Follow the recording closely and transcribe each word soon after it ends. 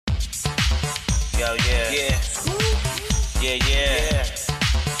Yeah, yeah.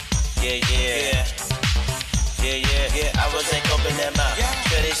 Yeah, yeah. Yeah, yeah, yeah. I was like, open them up.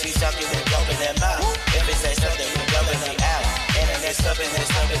 Sure that she's talking and open them up. If it says something, we rubbing it out. And then there's something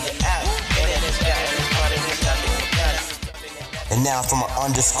it out. And then it's got and it's part of this nothing. And now from an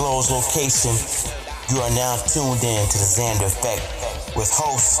undisclosed location, you are now tuned in to the Xander Effect with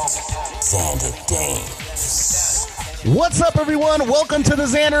host Xander Dames. What's up, everyone? Welcome to the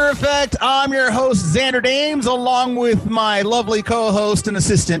Xander Effect. I'm your host, Xander Dames, along with my lovely co-host and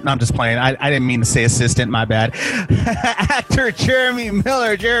assistant. No, I'm just playing. I didn't mean to say assistant. My bad. Actor Jeremy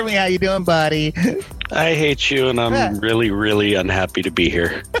Miller. Jeremy, how you doing, buddy? I hate you, and I'm really, really unhappy to be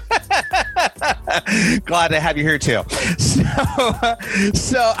here. Glad to have you here, too.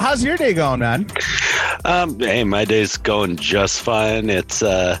 So how's your day going, man? Hey, my day's going just fine. It's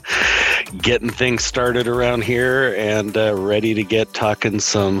getting things started around here and ready to get talking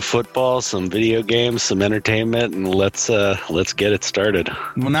some football, some video games, some entertainment, and let's get it started.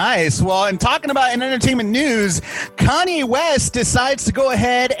 Well, nice. Well, and talking about in entertainment news, Kanye West decides to go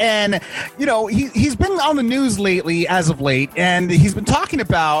ahead and, he's been on the news lately, as of late, and he's been talking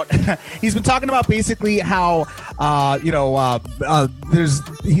about basically how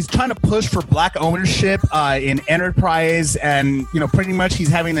he's trying to push for black ownership in enterprise, and pretty much he's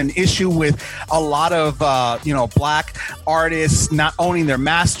having an issue with a lot of black artists not owning their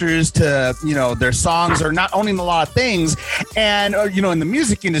masters to their songs, or not owning a lot of things, and in the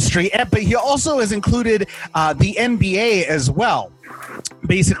music industry. But he also has included the NBA as well.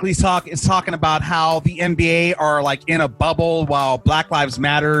 Basically, is talking about how the NBA are like in a bubble while Black Lives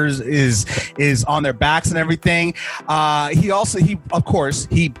Matters is on their backs and everything. He of course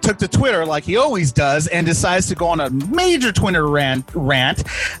took to Twitter like he always does and decides to go on a major Twitter rant,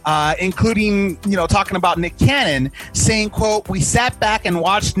 including talking about Nick Cannon, saying, quote, "We sat back and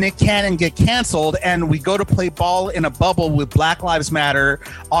watched Nick Cannon get canceled, and we go to play ball in a bubble with Black Lives Matter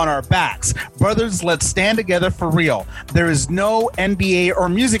on our backs. Brothers, let's stand together for real. There is no NBA or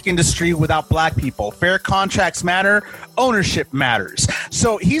music industry without black people. Fair contracts matter. Ownership matters."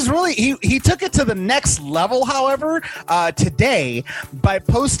 So he's really he took it to the next level, however, today by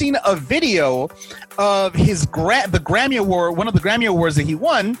posting a video of his the Grammy Award, one of the Grammy Awards that he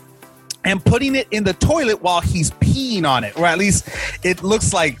won, and putting it in the toilet while he's peeing on it, or at least it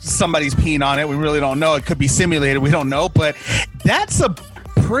looks like somebody's peeing on it. We really don't know. It could be simulated. We don't know, but that's a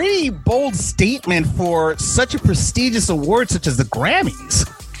pretty bold statement for such a prestigious award such as the Grammys.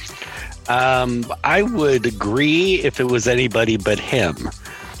 I would agree if it was anybody but him.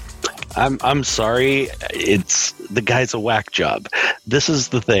 I'm sorry. It's the guy's a whack job. This is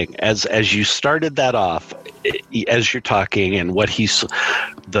the thing. As you started that off, as you're talking, and what he's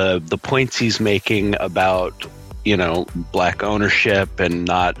the points he's making about black ownership and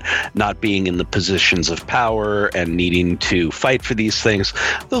not being in the positions of power and needing to fight for these things,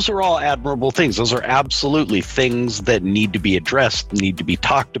 those are all admirable things. Those are absolutely things that need to be addressed, need to be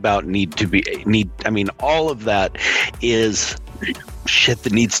talked about, all of that is shit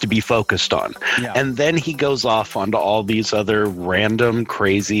that needs to be focused on. Yeah. And then he goes off onto all these other random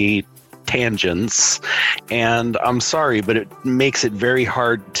crazy tangents, and I'm sorry, but it makes it very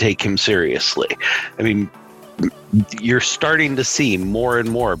hard to take him seriously. I mean, you're starting to see more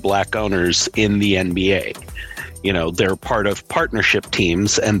and more black owners in the NBA. They're part of partnership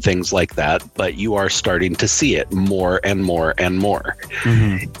teams and things like that, but you are starting to see it more and more and more.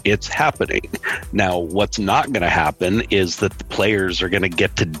 Mm-hmm. It's happening. Now, what's not going to happen is that the players are going to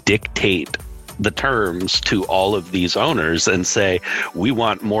get to dictate the terms to all of these owners and say, we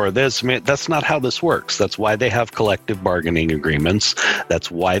want more of this. I mean, that's not how this works. That's why they have collective bargaining agreements. That's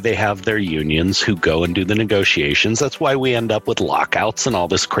why they have their unions who go and do the negotiations. That's why we end up with lockouts and all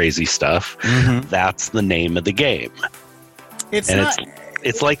this crazy stuff. Mm-hmm. That's the name of the game.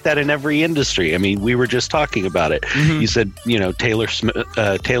 It's like that in every industry. I mean, we were just talking about it. Mm-hmm. You said,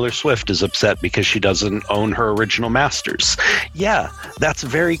 Taylor Swift is upset because she doesn't own her original masters. Yeah, that's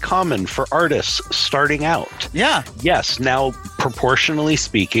very common for artists starting out. Yeah. Yes. Now, proportionally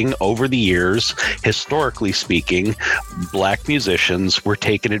speaking, over the years, historically speaking, black musicians were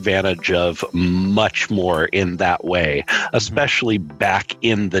taken advantage of much more in that way, especially back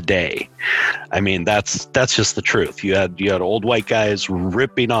in the day. I mean, that's just the truth. You had old white guys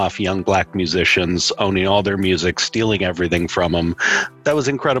ripping off young black musicians, owning all their music, stealing everything from them. That was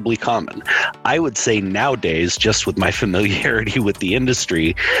incredibly common. I would say nowadays, just with my familiarity with the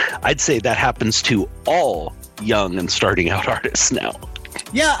industry, I'd say that happens to all young and starting out artists now.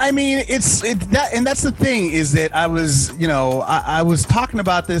 Yeah, I mean, that's the thing is that I was talking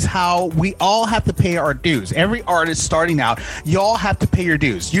about this, how we all have to pay our dues. Every artist starting out, you all have to pay your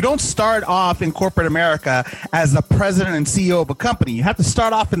dues. You don't start off in corporate America as the president and CEO of a company. You have to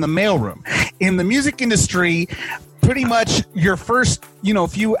start off in the mailroom. In the music industry, pretty much your first,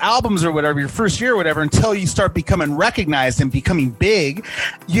 few albums or whatever, your first year or whatever, until you start becoming recognized and becoming big,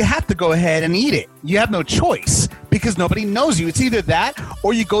 you have to go ahead and eat it. You have no choice because nobody knows you. It's either that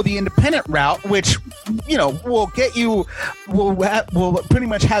or you go the independent route, which, will get you, will pretty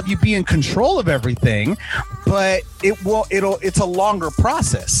much have you be in control of everything, but it's a longer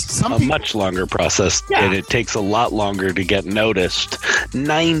process. Much longer process, yeah. And it takes a lot longer to get noticed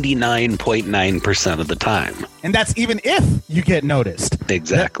 99.9% of the time. And that's even if you get noticed.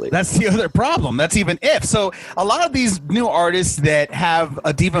 Exactly. That's the other problem. That's even if. So a lot of these new artists that have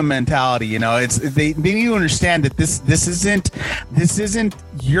a diva mentality, they need to understand that this isn't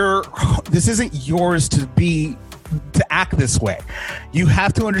yours to act this way. You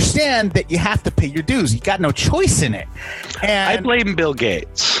have to understand that you have to pay your dues. You got no choice in it. And I blame Bill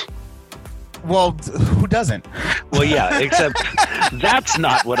Gates. Well, who doesn't? Well, yeah, except that's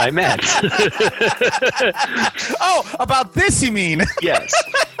not what I meant. Oh, about this you mean? Yes.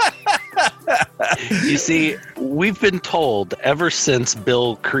 You see, we've been told ever since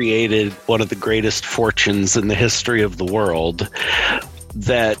Bill created one of the greatest fortunes in the history of the world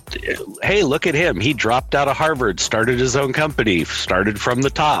that, hey, look at him. He dropped out of Harvard, started his own company, started from the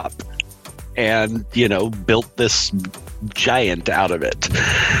top, and, built this giant out of it.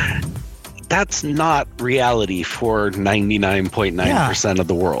 That's not reality for 99.9% of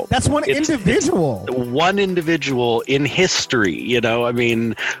the world. That's individual. One individual in history, you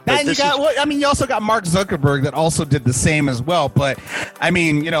also got Mark Zuckerberg that also did the same as well. But,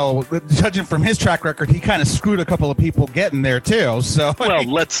 judging from his track record, he kind of screwed a couple of people getting there, too. So, well,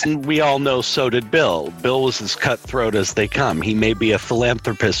 we all know so did Bill. Bill was as cutthroat as they come. He may be a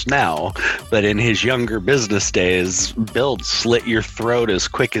philanthropist now, but in his younger business days, Bill slit your throat as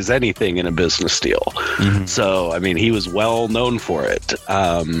quick as anything in a business deal. Mm-hmm. So, he was well known for it.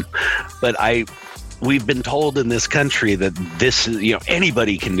 But we've been told in this country that this is,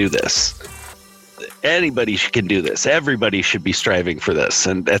 anybody can do this. Anybody can do this. Everybody should be striving for this.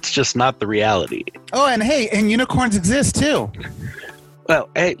 And that's just not the reality. Oh, and hey, and unicorns exist too. Well,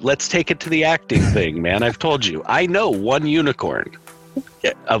 hey, let's take it to the acting thing, man. I've told you. I know one unicorn.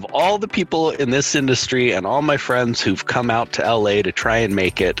 Of all the people in this industry and all my friends who've come out to LA to try and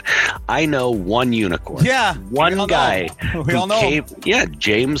make it, I know one unicorn. Yeah. One guy. We all know.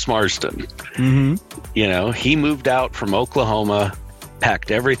 James Marsden. Mm-hmm. He moved out from Oklahoma,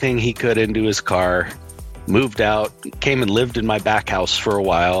 packed everything he could into his car, moved out, came and lived in my back house for a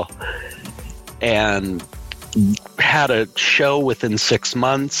while, and had a show within 6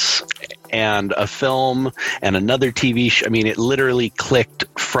 months and a film and another TV show. it literally clicked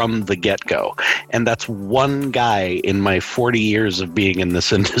from the get-go. And that's one guy in my 40 years of being in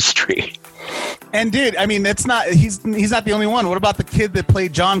this industry. And dude, that's not, he's not the only one. What about the kid that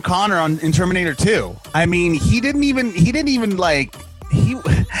played John Connor in Terminator 2?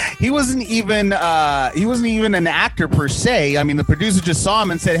 He wasn't even an actor per se. The producer just saw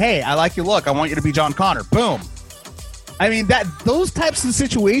him and said, "Hey, I like your look. I want you to be John Connor." Boom. Those types of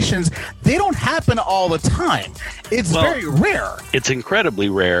situations, they don't happen all the time. It's very rare. It's incredibly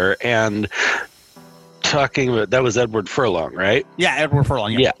rare. And talking about, that was Edward Furlong, right? Yeah, Edward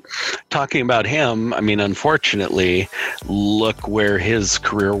Furlong. Yeah. Talking about him, unfortunately, look where his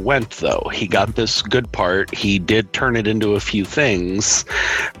career went, though. He got this good part. He did turn it into a few things.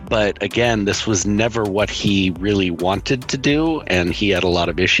 But again, this was never what he really wanted to do. And he had a lot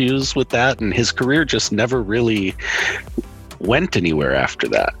of issues with that. And his career just never really went anywhere after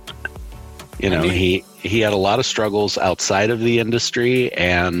that. He had a lot of struggles outside of the industry.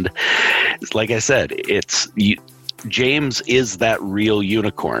 And like I said, James is that real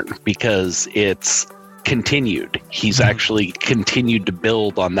unicorn because it's continued. He's actually continued to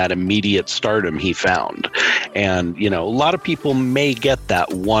build on that immediate stardom he found. And, a lot of people may get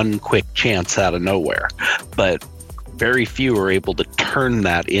that one quick chance out of nowhere, but very few are able to turn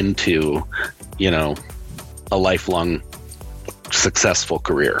that into, a lifelong successful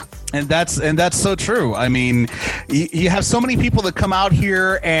career. And that's so true. I mean, you have so many people that come out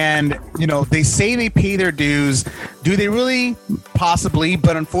here and, they say they pay their dues. Do they really? Possibly.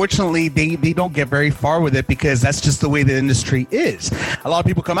 But unfortunately, they don't get very far with it because that's just the way the industry is. A lot of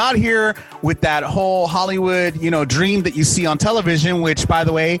people come out here with that whole Hollywood, dream that you see on television, which, by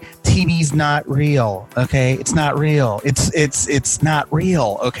the way, TV's not real. Okay. It's not real. It's not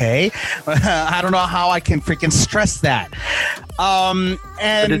real. Okay. I don't know how I can freaking stress that. But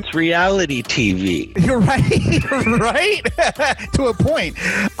it's reality TV. You're right, right? To a point.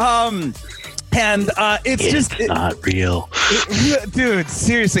 It's not real. Dude,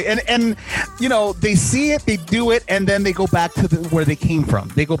 seriously. And they see it, they do it, and then they go back to where they came from.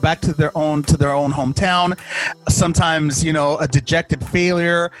 They go back to their own hometown. Sometimes, a dejected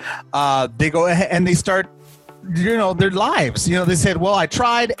failure. They go ahead and they start their lives. They said, well, I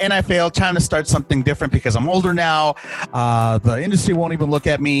tried and I failed, trying to start something different because I'm older now. The industry won't even look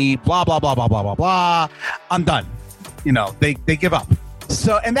at me, blah, blah, blah, blah, blah, blah, blah. I'm done. They give up.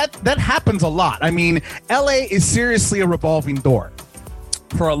 So, and that happens a lot. I mean, LA is seriously a revolving door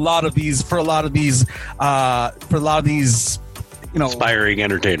for a lot of these, aspiring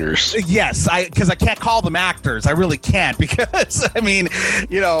entertainers. Yes. Because I can't call them actors. I really can't because, I mean,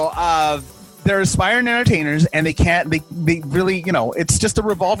 they're aspiring entertainers and they really, it's just a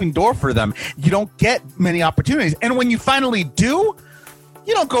revolving door for them. You don't get many opportunities. And when you finally do,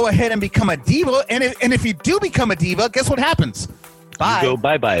 you don't go ahead and become a diva. And if you do become a diva, guess what happens? Bye. You go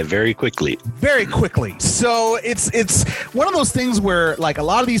bye-bye very quickly. Very quickly. So it's one of those things where, like, a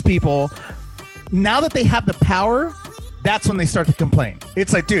lot of these people, now that they have the power, that's when they start to complain.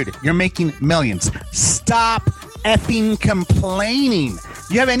 It's like, dude, you're making millions. Stop effing complaining.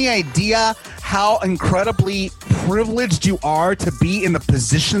 Do you have any idea how incredibly privileged you are to be in the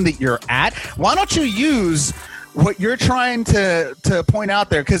position that you're at? Why don't you use what you're trying to point out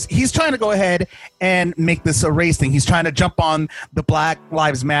there? Because he's trying to go ahead and make this a race thing. He's trying to jump on the Black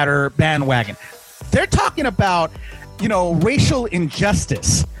Lives Matter bandwagon. They're talking about, racial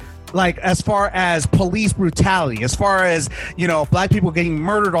injustice. Like, as far as police brutality, as far as, black people getting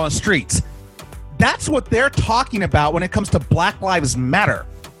murdered on the streets. That's what they're talking about when it comes to Black Lives Matter.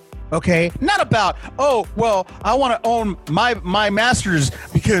 Okay? Not about, oh, well, I want to own my masters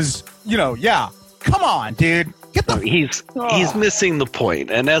because, yeah. Come on, dude. Get the... He's missing the point.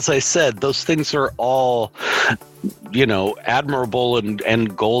 And as I said, those things are all, admirable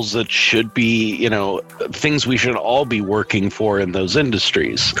and goals that should be, things we should all be working for in those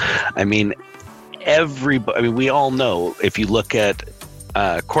industries. I mean, we all know, if you look at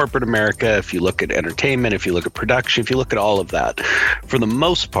corporate America, if you look at entertainment, if you look at production, if you look at all of that, for the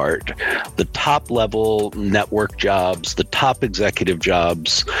most part, the top level network jobs, the top executive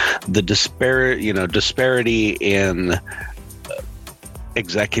jobs, the disparity in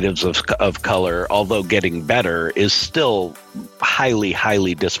executives of color, although getting better, is still highly,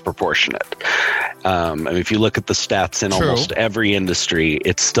 highly disproportionate. If you look at the stats in almost every industry,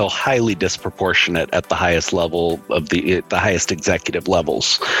 it's still highly disproportionate at the highest level of the highest executive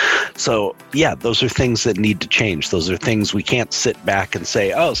levels. So, yeah, those are things that need to change. Those are things we can't sit back and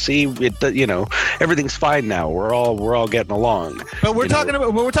say, "Oh, see, everything's fine now. We're all getting along." But we're talking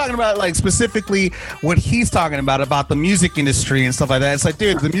about like specifically what he's talking about the music industry and stuff like that. It's like,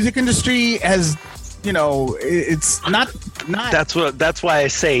 dude, the music industry has, it's not. That's why I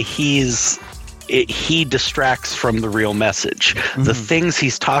say he distracts from the real message. Mm-hmm. The things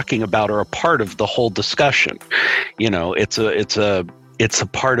he's talking about are a part of the whole discussion. It's a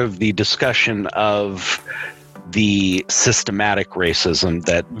part of the discussion of the systematic racism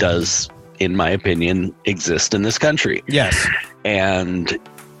that does, in my opinion, exist in this country. Yes. And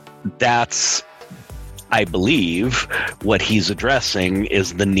that's, I believe, what he's addressing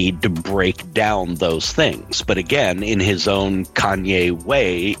is the need to break down those things. But again, in his own Kanye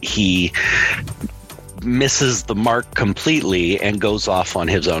way, he misses the mark completely and goes off on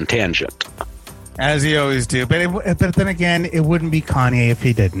his own tangent. As he always do. But then again, it wouldn't be Kanye if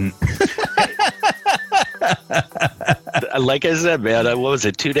he didn't. Like I said, man, what was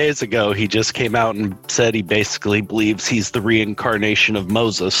it? 2 days ago, he just came out and said he basically believes he's the reincarnation of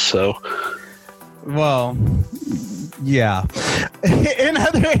Moses. So... Well, yeah. In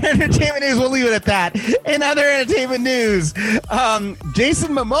other entertainment news, we'll leave it at that. In other entertainment news,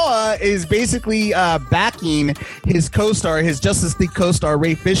 Jason Momoa is basically backing his co-star, his Justice League co-star,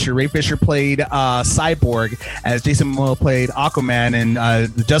 Ray Fisher. Ray Fisher played Cyborg, as Jason Momoa played Aquaman in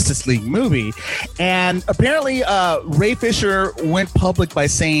the Justice League movie. And apparently, Ray Fisher went public by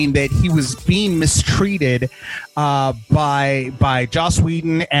saying that he was being mistreated by Joss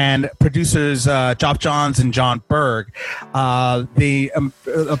Whedon and producers Geoff Johns and John Berg. They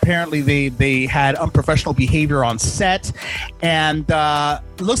apparently they had unprofessional behavior on set, and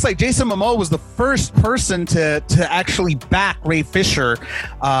it looks like Jason Momoa was the first person to actually back Ray Fisher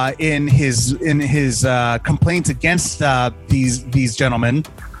in his complaints against these gentlemen.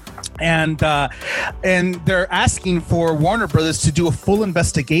 And they're asking for Warner Brothers to do a full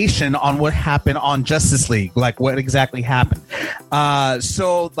investigation on what happened on Justice League, like what exactly happened.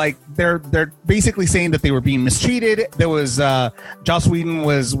 So like they're basically saying that they were being mistreated. There was Joss Whedon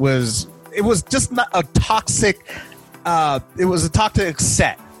was it was just not a toxic. It was a toxic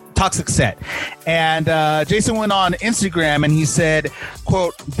set. And Jason went on Instagram and he said,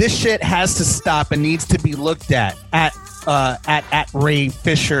 quote, "This shit has to stop and needs to be looked at Ray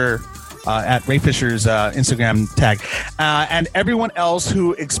Fisher." At Ray Fisher's Instagram tag, and everyone else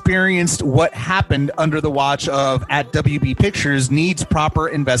who experienced what happened under the watch of at WB Pictures needs proper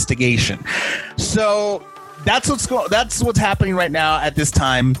investigation. So that's what's happening right now at this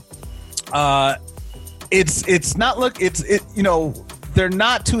time. They're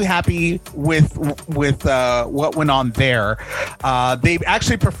not too happy with what went on there. They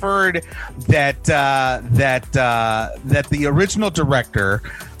actually preferred that the original director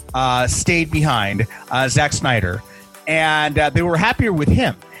stayed behind, Zack Snyder, and they were happier with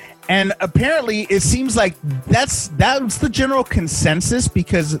him. And apparently, it seems like that's the general consensus,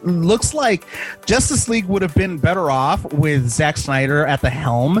 because it looks like Justice League would have been better off with Zack Snyder at the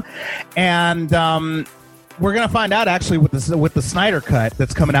helm. And we're gonna find out actually with the Snyder cut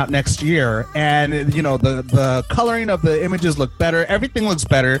that's coming out next year. And you know, the coloring of the images look better, everything looks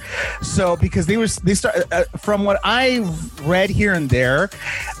better. So because they start from what I've read here and there,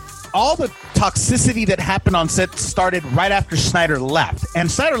 all the toxicity that happened on set started right after Snyder left.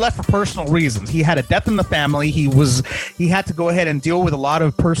 And Snyder left for personal reasons. He had a death in the family. He had to go ahead and deal with a lot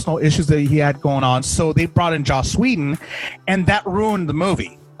of personal issues that he had going on. So they brought in Joss Whedon, and that ruined the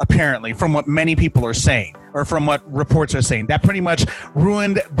movie, apparently, from what many people are saying, or from what reports are saying. That pretty much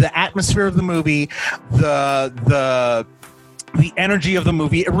ruined the atmosphere of the movie, the energy of the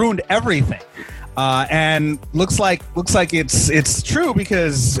movie. It ruined everything. And looks like it's true,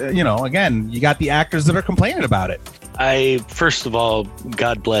 because you know, again, you got the actors that are complaining about it. First of all,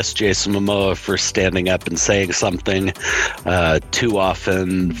 God bless Jason Momoa for standing up and saying something. Too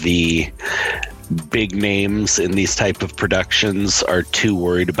often, the big names in these type of productions are too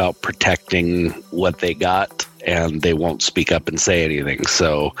worried about protecting what they got, and they won't speak up and say anything.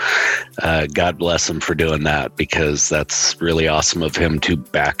 So God bless him for doing that, because that's really awesome of him to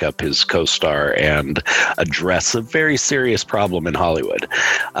back up his co-star and address a very serious problem in Hollywood.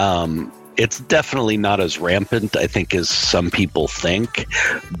 It's definitely not as rampant, I think, as some people think,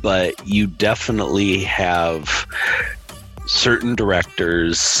 but you definitely have certain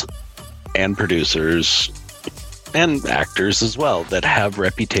directors and producers and actors as well that have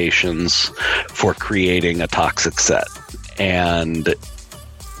reputations for creating a toxic set. And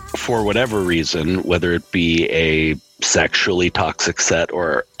for whatever reason, whether it be a sexually toxic set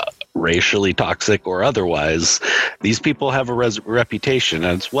or racially toxic or otherwise, these people have a reputation,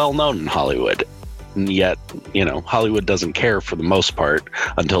 and it's well known in Hollywood. And yet, you know, Hollywood doesn't care for the most part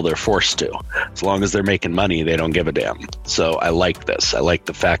until they're forced to. As long as they're making money, they don't give a damn. So I like this. I like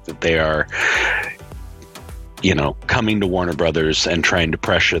the fact that they are, you know, coming to Warner Brothers and trying to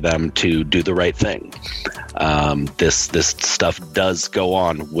pressure them to do the right thing. This stuff does go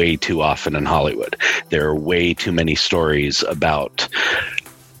on way too often in Hollywood. There are way too many stories about,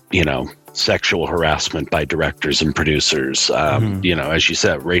 you know, sexual harassment by directors and producers, you know, as you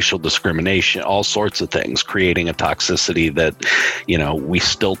said, racial discrimination, all sorts of things, creating a toxicity that, you know, we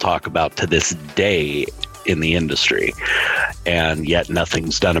still talk about to this day in the industry, and yet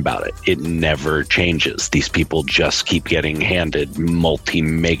nothing's done about it. It never changes. These people just keep getting handed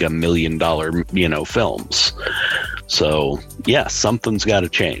multi-mega million-dollar, you know, films. So, yeah, something's got to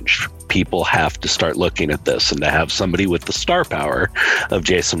change. People have to start looking at this, and to have somebody with the star power of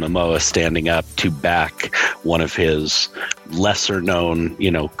Jason Momoa standing up to back one of his lesser known,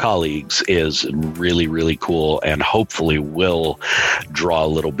 you know, colleagues is really, really cool, and hopefully will draw a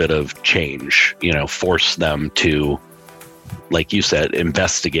little bit of change, you know, force them to, like you said,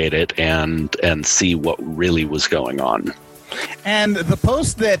 investigate it and see what really was going on. And the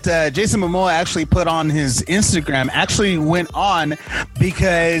post that Jason Momoa actually put on his Instagram actually went on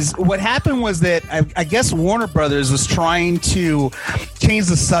because what happened was that I guess Warner Brothers was trying to change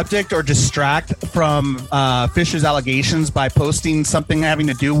the subject or distract from Fisher's allegations by posting something having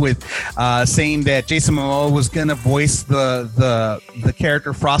to do with saying that Jason Momoa was going to voice the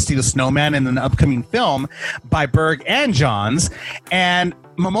character Frosty the Snowman in an upcoming film by Berg and Johns, and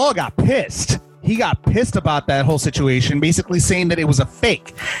Momoa got pissed. He got pissed about that whole situation, basically saying that it was a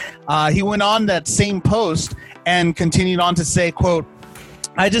fake. He went on that same post and continued on to say, quote,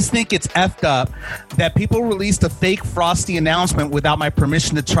 "I just think it's effed up that people released a fake Frosty announcement without my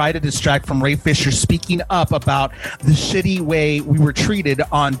permission to try to distract from Ray Fisher speaking up about the shitty way we were treated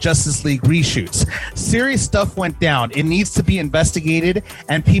on Justice League reshoots. Serious stuff went down. It needs to be investigated,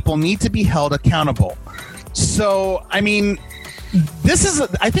 and people need to be held accountable." So, I mean,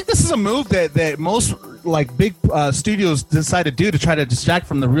 I think this is a move that most like big studios decide to do to try to distract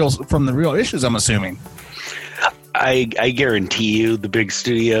from the real issues, I'm assuming. I guarantee you the big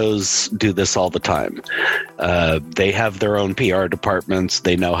studios do this all the time. They have their own PR departments.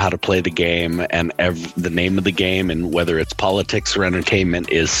 They know how to play the game, and the name of the game, and whether it's politics or entertainment,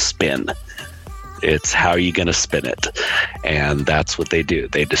 is spin. It's how you're going to spin it. And that's what they do.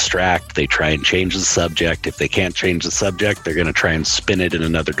 They distract. They try and change the subject. If they can't change the subject, they're going to try and spin it in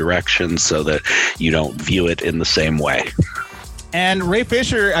another direction so that you don't view it in the same way. And Ray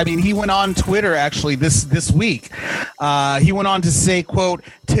Fisher, I mean, he went on Twitter actually this week. He went on to say, quote,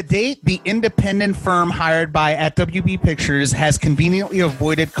 "To date, the independent firm hired at WB Pictures has conveniently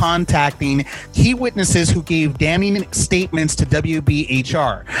avoided contacting key witnesses who gave damning statements to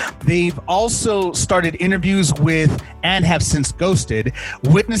WBHR. They've also started interviews with, and have since ghosted,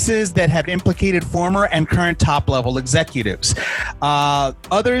 witnesses that have implicated former and current top-level executives.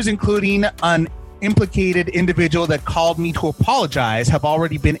 Others, including an implicated individual that called me to apologize, have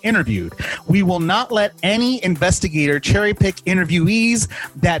already been interviewed. We will not let any investigator cherry pick interviewees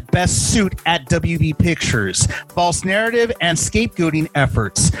that best suit at WB Pictures. False narrative and scapegoating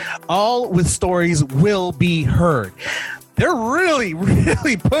efforts, all with stories, will be heard." They're really,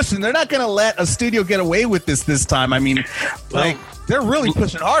 really pushing. They're not going to let a studio get away with this time. I mean, they're really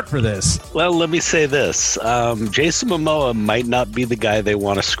pushing hard for this. Well, let me say this. Jason Momoa might not be the guy they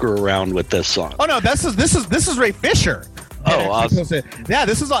want to screw around with this song. Oh, no, this is Ray Fisher. Oh, awesome. Yeah,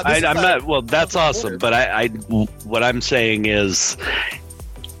 this is I'm not. Well, that's awesome. But what I'm saying is,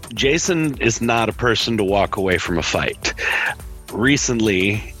 Jason is not a person to walk away from a fight.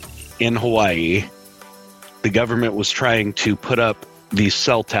 Recently, in Hawaii, the government was trying to put up these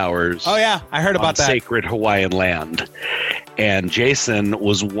cell towers. Oh yeah, I heard about that. Sacred Hawaiian land. And Jason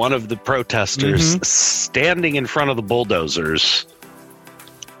was one of the protesters standing in front of the bulldozers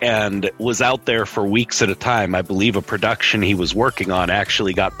and was out there for weeks at a time. I believe a production he was working on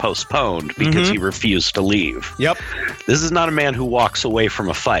actually got postponed because he refused to leave. Yep. This is not a man who walks away from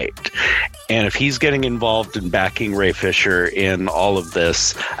a fight. And if he's getting involved in backing Ray Fisher in all of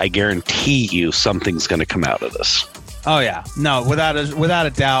this, I guarantee you something's going to come out of this. Oh yeah, no, without a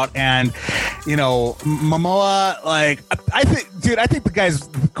doubt. And you know, Momoa, like, I think the guy's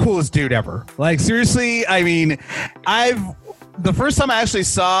the coolest dude ever. Like, seriously, I mean, the first time I actually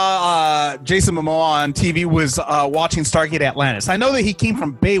saw Jason Momoa on TV was watching Stargate Atlantis. I know that he came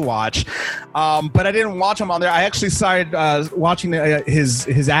from Baywatch, but I didn't watch him on there. I actually started watching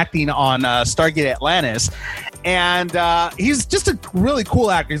his acting on Stargate Atlantis, and he's just a really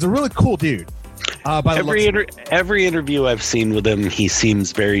cool actor. He's a really cool dude. Every interview I've seen with him, he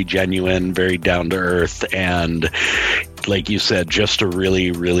seems very genuine, very down to earth, and like you said, just a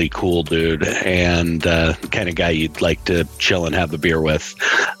really, really cool dude, and kind of guy you'd like to chill and have a beer with.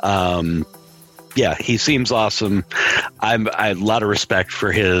 Yeah, he seems awesome. I have a lot of respect for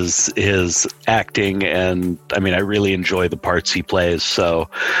his acting, and I mean, I really enjoy the parts he plays. So,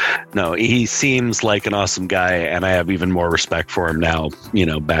 no, he seems like an awesome guy, and I have even more respect for him now, you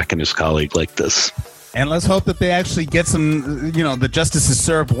know, backing his colleague like this. And let's hope that they actually get some, you know, the justice is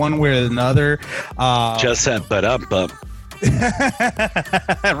served one way or another. Just said, but up.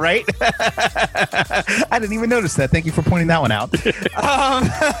 Right? I didn't even notice that. Thank you for pointing that one out.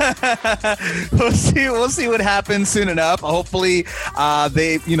 We'll see what happens soon enough. Hopefully,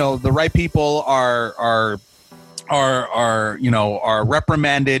 the right people are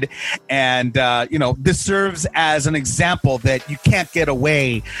reprimanded, and this serves as an example that you can't get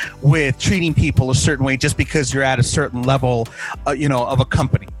away with treating people a certain way just because you're at a certain level, of a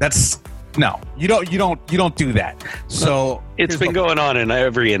company. No, you don't do that. So it's been going on in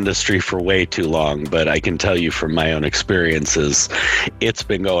every industry for way too long, but I can tell you from my own experiences, it's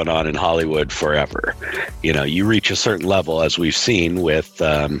been going on in Hollywood forever. You know, you reach a certain level, as we've seen with,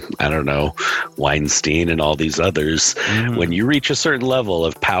 Weinstein and all these others. When you reach a certain level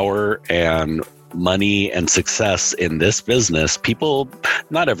of power and money and success in this business, people,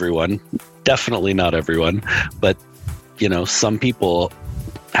 not everyone, definitely not everyone, but, you know, some people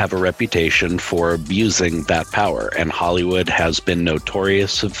have a reputation for abusing that power, and Hollywood has been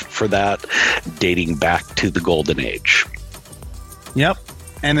notorious for that dating back to the golden age. Yep.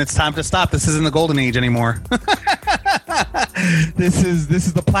 And it's time to stop. This isn't the golden age anymore. This is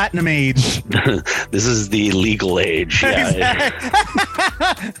the platinum age. This is the legal age. Yeah.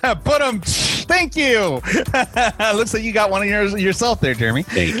 Put 'em. Thank you. Looks like you got one of yours yourself there, Jeremy.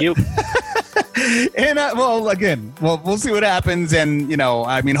 Thank you. And we'll see what happens, and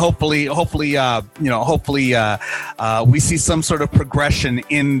hopefully, we see some sort of progression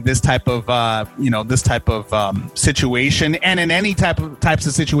in this type of situation, and in any types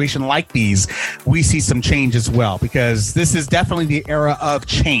of situation like these, we see some change as well, because this is definitely the era of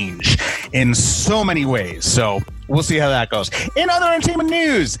change in so many ways. So we'll see how that goes. In other entertainment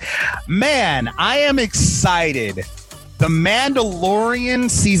news, man, I am excited. The Mandalorian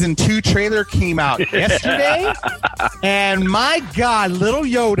Season 2 trailer came out yesterday, and my God, little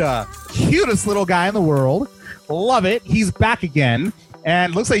Yoda, cutest little guy in the world. Love it. He's back again,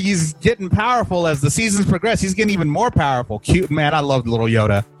 and looks like he's getting powerful as the seasons progress. He's getting even more powerful. Cute, man. I love little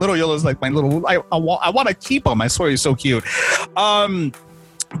Yoda. Little Yoda's like my little. I want to keep him. I swear he's so cute.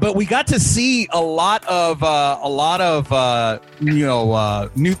 But we got to see a lot of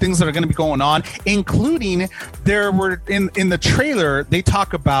new things that are going to be going on, including there were in the trailer they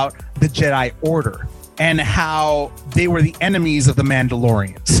talk about the Jedi Order and how they were the enemies of the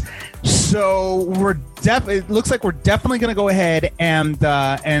Mandalorians. So it looks like we're definitely going to go ahead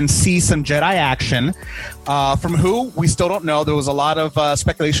and see some Jedi action from who we still don't know. There was a lot of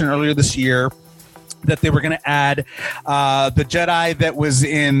speculation earlier this year that they were going to add the Jedi that was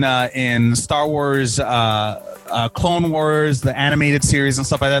in Star Wars, Clone Wars, the animated series and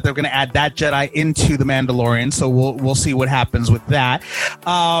stuff like that. They're going to add that Jedi into the Mandalorian, so we'll see what happens with that.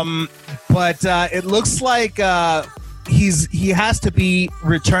 But it looks like he has to be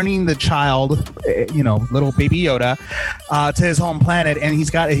returning the child, little baby Yoda, to his home planet, and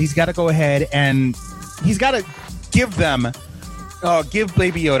he's got to go ahead and he's got to give baby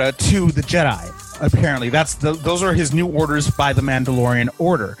Yoda to the Jedi. Apparently, those are his new orders by the Mandalorian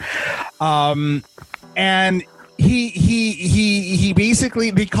Order, and he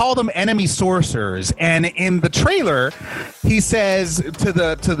basically, they call them enemy sorcerers. And in the trailer, he says to the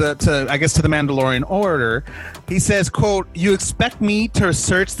Mandalorian Order, he says, quote, "You expect me to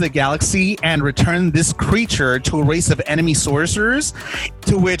search the galaxy and return this creature to a race of enemy sorcerers?"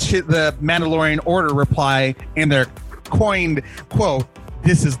 To which the Mandalorian Order reply in their coined quote,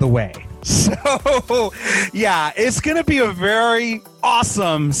 "This is the way." So, yeah, it's going to be a very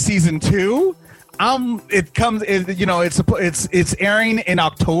awesome season 2. It's airing in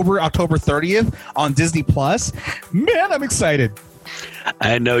October 30th on Disney Plus. Man, I'm excited.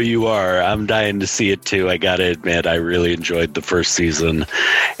 I know you are. I'm dying to see it too. I got to admit, I really enjoyed the first season,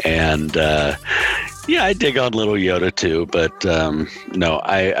 and I dig on little Yoda too, but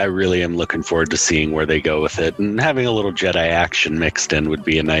I really am looking forward to seeing where they go with it, and having a little Jedi action mixed in would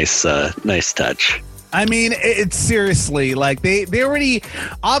be a nice touch. I mean, it's seriously, like they already,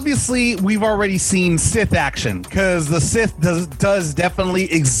 obviously we've already seen Sith action, because the Sith does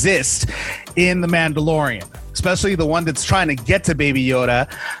definitely exist in The Mandalorian, especially the one that's trying to get to Baby Yoda.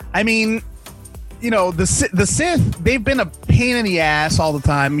 I mean, the Sith, they've been a pain in the ass all the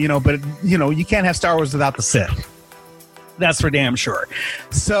time, but you can't have Star Wars without the Sith. That's for damn sure.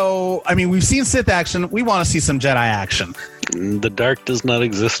 So, I mean, we've seen Sith action. We want to see some Jedi action. The dark does not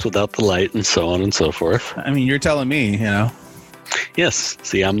exist without the light, and so on and so forth. I mean, you're telling me, Yes.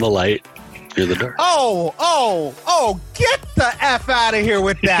 See, I'm the light. You're the dark. Oh! Get the F out of here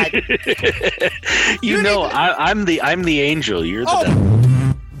with that. I'm the angel. You're the devil.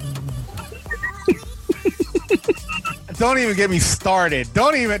 Don't even get me started.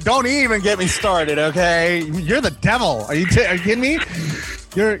 Don't even get me started. Okay, you're the devil. Are you kidding me?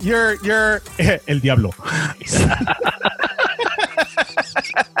 You're el diablo.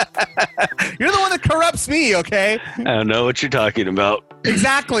 You're the one that corrupts me. Okay. I don't know what you're talking about.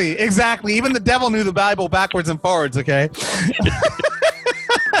 Exactly. Even the devil knew the Bible backwards and forwards. Okay.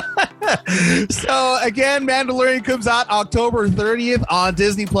 So again, Mandalorian comes out October 30th on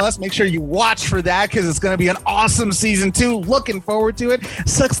Disney Plus. Make sure you watch for that because it's going to be an awesome season 2. Looking forward to it.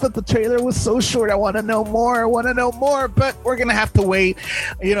 Sucks that the trailer was so short. I want to know more, but we're going to have to wait,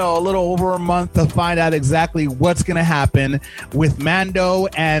 a little over a month to find out exactly what's going to happen with Mando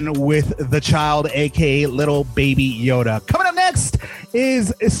and with the child, aka little baby Yoda. Coming up next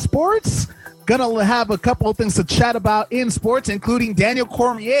is sports. Gonna have a couple of things to chat about in sports, including Daniel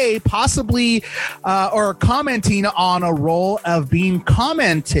Cormier possibly or commenting on a role of being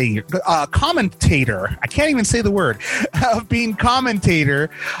commentator. I can't even say the word of being commentator,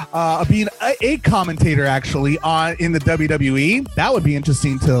 being a commentator actually in the WWE. That would be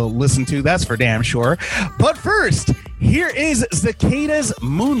interesting to listen to. That's for damn sure. But first, here is Cicada's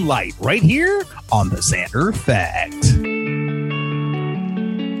Moonlight right here on the Xander Effect.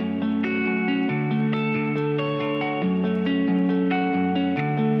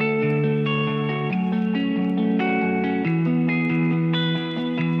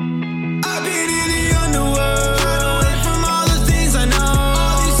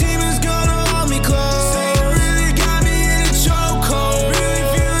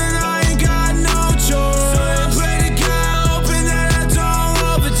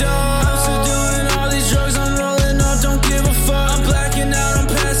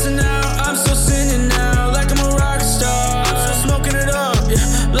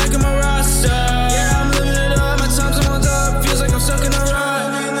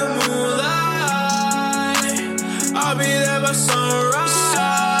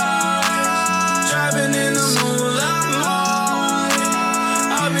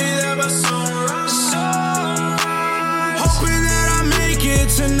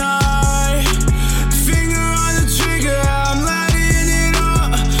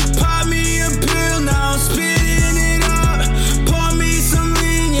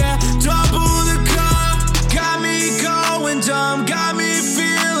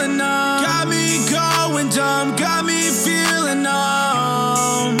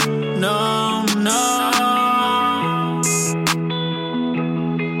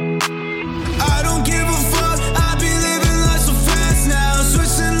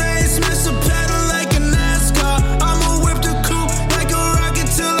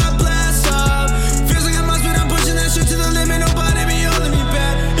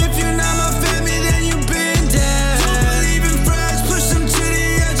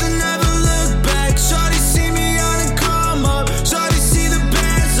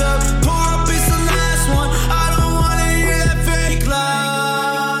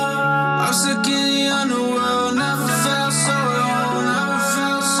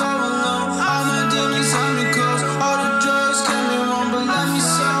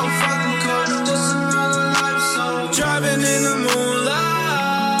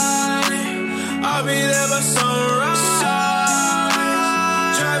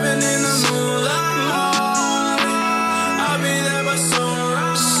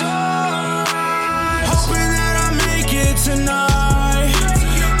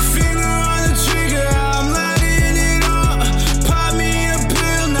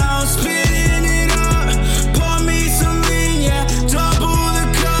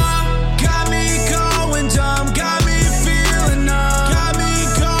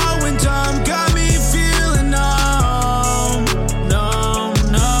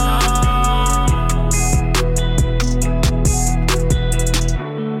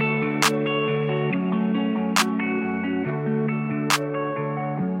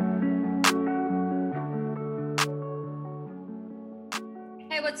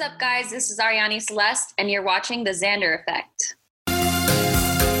 What's up, guys? This is Ariane Celeste, and you're watching The Xander Effect.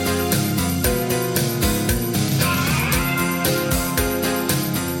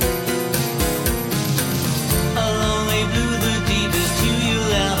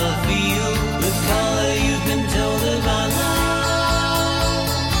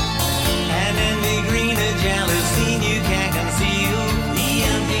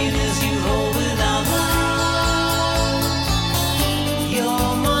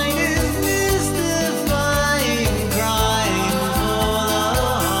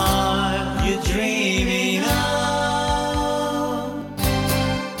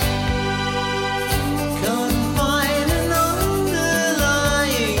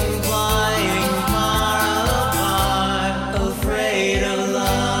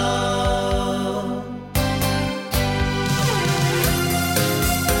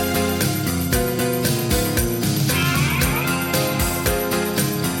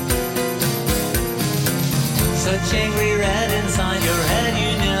 Such angry red inside your head,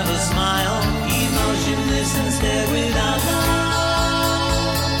 you never smile. Emotionless and stared without love.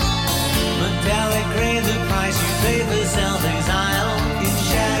 faith with self-exile. In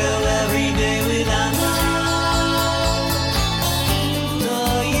shadow every day without love. The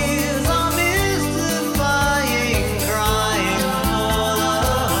years are mystifying, crying for the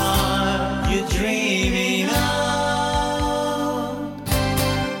heart you're dreaming of.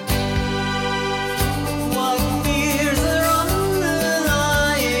 What fears are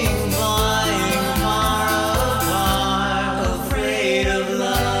underlying, flying far apart, afraid of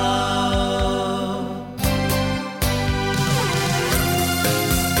love.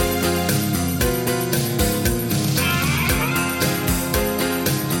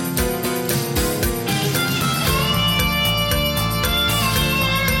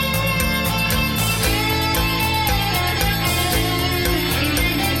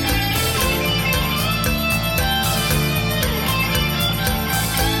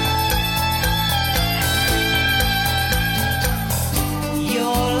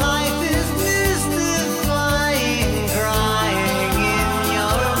 Your life is mystifying, crying in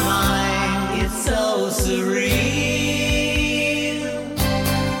your mind. It's so surreal.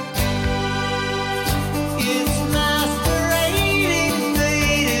 It's masquerading,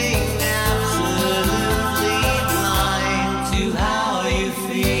 fading, absolutely blind to how you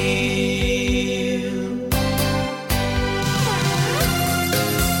feel.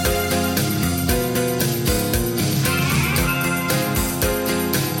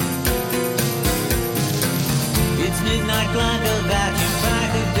 It's midnight black, a vacuum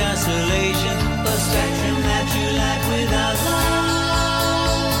pack of desolation, a spectrum that you lack without love.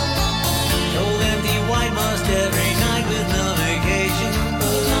 Cold, empty, white must every night with no vacation,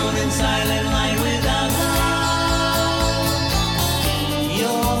 alone in silent light without love.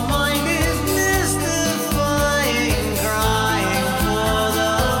 Your mind is mystifying, crying for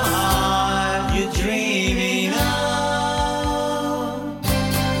the heart you're dreaming of.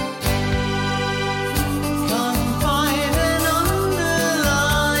 Confined and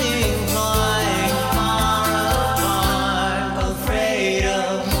underlying, flying far apart, afraid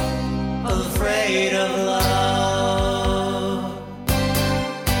of love.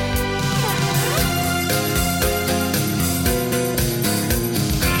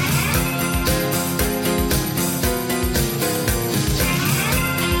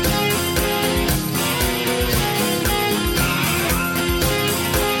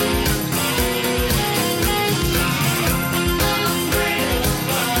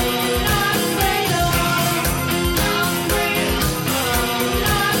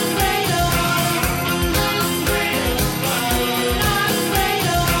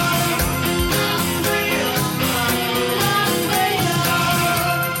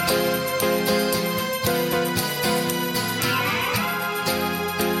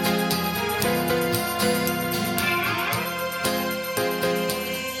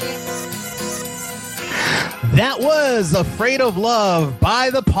 That was Afraid of Love by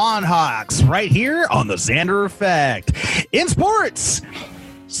the Pawnhawks right here on the Xander Effect. In sports,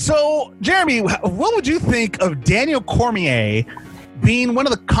 so Jeremy, what would you think of Daniel Cormier being one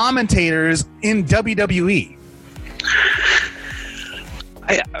of the commentators in WWE?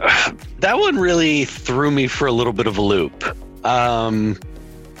 That one really threw me for a little bit of a loop.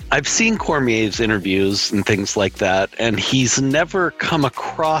 I've seen Cormier's interviews and things like that, and he's never come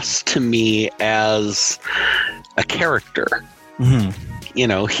across to me as a character. Mm-hmm. You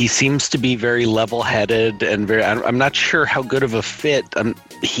know, he seems to be very level-headed and very. I'm not sure how good of a fit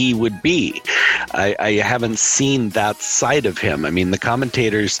he would be. I haven't seen that side of him. I mean, the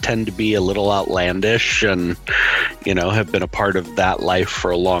commentators tend to be a little outlandish and, you know, have been a part of that life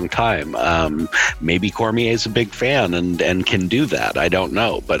for a long time. Maybe Cormier's a big fan and can do that. I don't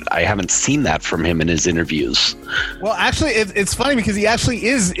know, but I haven't seen that from him in his interviews. Well, actually, it's funny because he actually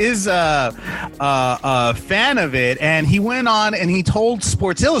is a fan of it, and he went on and he told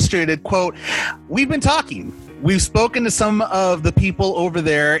Sports Illustrated, quote, "We've been talking. We've spoken to some of the people over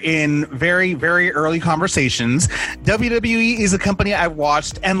there in very, very early conversations. WWE is a company I've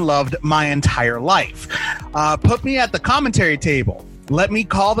watched and loved my entire life. Put me at the commentary table. Let me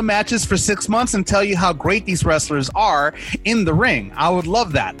call the matches for 6 months and tell you how great these wrestlers are in the ring. I would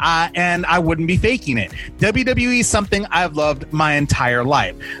love that. And I wouldn't be faking it. WWE is something I've loved my entire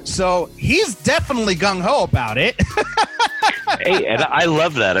life." So he's definitely gung-ho about it. Hey, and I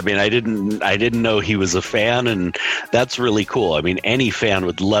love that. I mean, I didn't know he was a fan, and that's really cool. I mean, any fan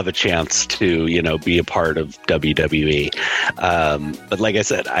would love a chance to, you know, be a part of WWE. But like I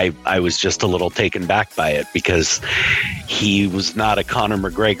said, I was just a little taken back by it because he was not a Conor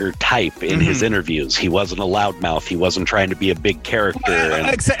McGregor type in his interviews. He wasn't a loudmouth. He wasn't trying to be a big character.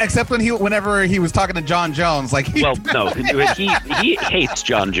 Except whenever he was talking to John Jones, like he hates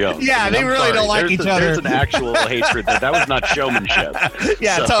John Jones. Yeah, they really don't like each other. There's an actual hatred there. That was not showmanship.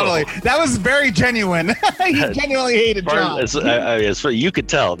 Yeah, totally. That was very genuine. He genuinely hated John. You could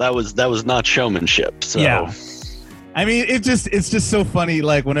tell that was not showmanship. So. Yeah. I mean, it's just so funny.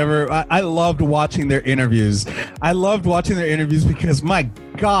 Like, whenever I loved watching their interviews. I loved watching their interviews because, my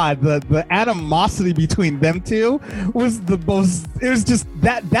God, the animosity between them two was the most. It was just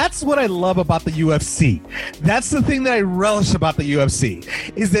that's what I love about the UFC. That's the thing that I relish about the UFC,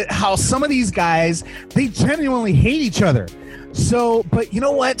 is that how some of these guys, they genuinely hate each other. So, but you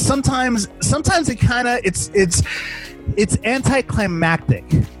know what? Sometimes it kind of it's anticlimactic.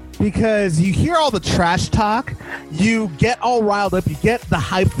 Because you hear all the trash talk, you get all riled up, you get the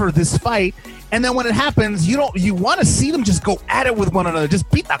hype for this fight, and then when it happens, you want to see them just go at it with one another, just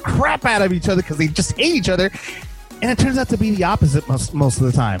beat the crap out of each other because they just hate each other, and it turns out to be the opposite most of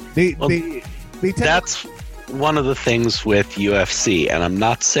the time. That's one of the things with UFC, and I'm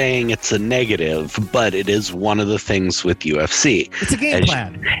not saying it's a negative, but it is one of the things with UFC. It's a game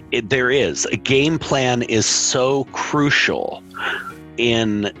plan. There is. A game plan is so crucial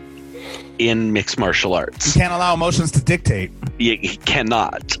in mixed martial arts. You can't allow emotions to dictate. You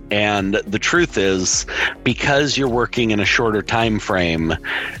cannot. And the truth is, because you're working in a shorter time frame,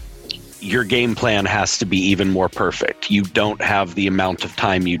 your game plan has to be even more perfect. You don't have the amount of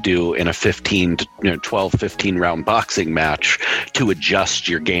time you do in a 12, 15 round boxing match to adjust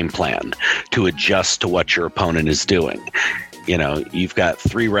your game plan, to adjust to what your opponent is doing. You've got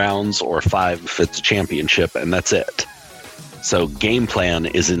 3 rounds or 5 if it's a championship, and that's it. So game plan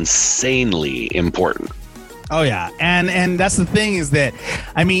is insanely important. Oh yeah, and that's the thing, is that,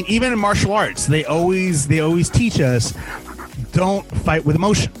 I mean, even in martial arts, they always teach us, don't fight with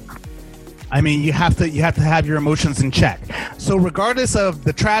emotion. I mean, you have to have your emotions in check. So regardless of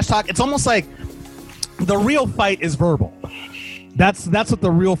the trash talk, it's almost like the real fight is verbal. That's what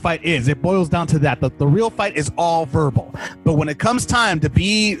the real fight is. It boils down to that. The real fight is all verbal. But when it comes time to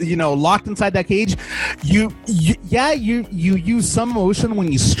be, locked inside that cage, you use some emotion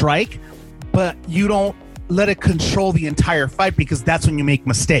when you strike, but you don't let it control the entire fight, because that's when you make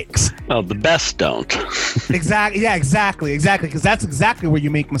mistakes. Well, the best don't. Exactly. Yeah, exactly. Because that's exactly where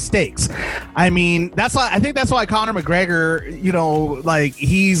you make mistakes. I mean, I think that's why Conor McGregor,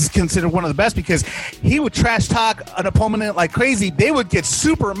 he's considered one of the best, because he would trash talk an opponent like crazy. They would get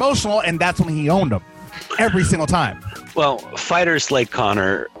super emotional, and that's when he owned them every single time. Well, fighters like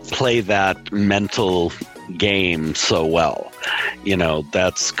Conor play that mental game so well.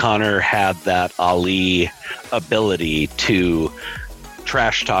 Conor had that Ali ability to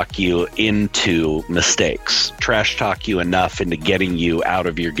trash talk you into mistakes, trash talk you enough into getting you out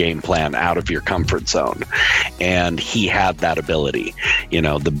of your game plan, out of your comfort zone. And he had that ability.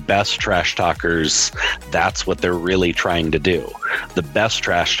 The best trash talkers, that's what they're really trying to do. The best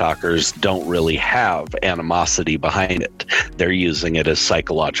trash talkers don't really have animosity behind it. They're using it as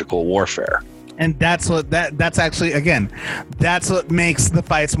psychological warfare. And that's what that's actually, again, that's what makes the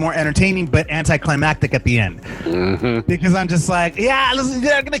fights more entertaining but anticlimactic at the end. Mm-hmm. Because I'm just like, yeah, listen,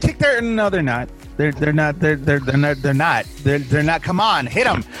 they're gonna kick their. No, they're not. They're not. They're not. Come on, hit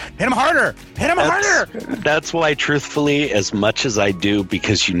them harder. That's why, truthfully, as much as I do,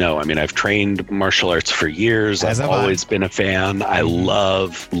 because I've trained martial arts for years. I've always been a fan. I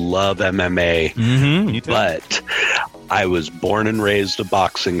love MMA. Mm-hmm. You too. But I was born and raised a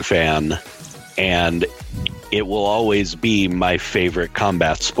boxing fan. And it will always be my favorite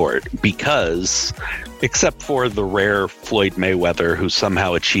combat sport, because, except for the rare Floyd Mayweather who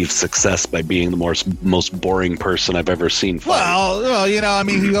somehow achieves success by being the most boring person I've ever seen fight. Well, he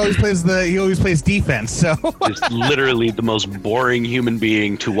always plays defense. So he's literally the most boring human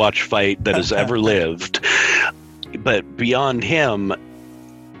being to watch fight that has ever lived. But beyond him,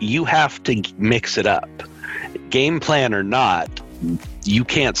 you have to mix it up. Game plan or not, you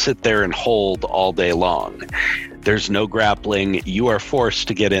can't sit there and hold all day long. There's no grappling. You are forced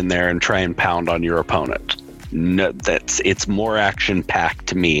to get in there and try and pound on your opponent. No, it's more action packed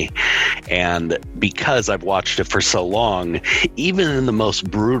to me. And because I've watched it for so long, even in the most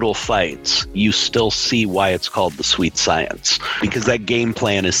brutal fights, you still see why it's called the sweet science, because that game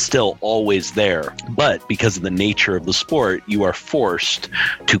plan is still always there. But because of the nature of the sport, you are forced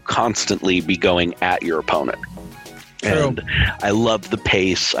to constantly be going at your opponent. And I love the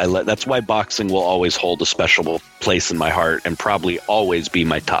pace. That's why boxing will always hold a special place in my heart, and probably always be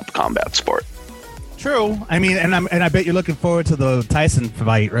my top combat sport. True. I mean, and I bet you're looking forward to the Tyson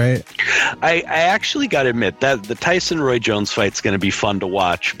fight, right? I actually got to admit that the Tyson Roy Jones fight's going to be fun to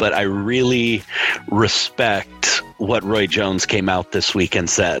watch, but I really respect what Roy Jones came out this week and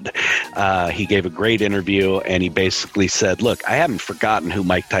said. He gave a great interview, and he basically said, look, I haven't forgotten who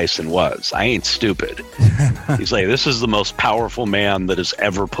Mike Tyson was. I ain't stupid. He's like, this is the most powerful man that has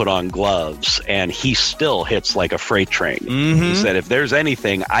ever put on gloves, and he still hits like a freight train. Mm-hmm. He said, if there's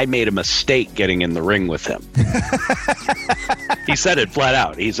anything, I made a mistake getting in the ring with him. He said it flat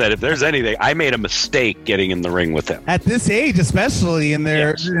out. He said, if there's anything, I made a mistake getting in the ring with him. At this age, especially, in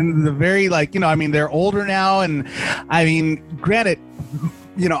their in the very, like, I mean, they're older now, and I mean, granted,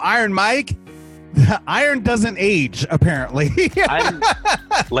 Iron Mike, Iron doesn't age, apparently.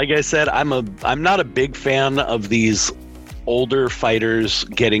 Like I said, I'm not a big fan of these older fighters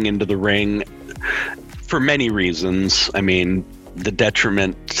getting into the ring for many reasons. I mean, the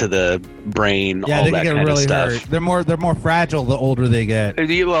detriment to the brain, all that kind of stuff. Hurt. They're more fragile the older they get.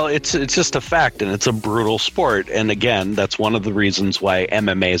 Well, it's just a fact, and it's a brutal sport. And again, that's one of the reasons why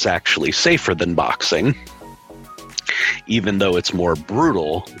MMA is actually safer than boxing. Even though it's more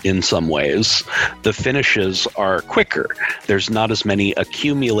brutal in some ways, the finishes are quicker. There's not as many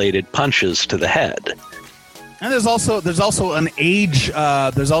accumulated punches to the head. And there's also an age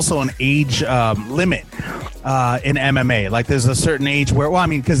limit in MMA. Like, there's a certain age where, well, I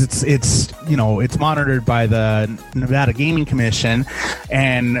mean, because it's monitored by the Nevada Gaming Commission,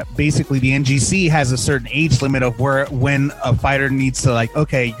 and basically the NGC has a certain age limit of when a fighter needs to, like,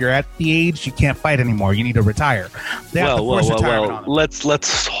 okay, you're at the age you can't fight anymore, you need to retire.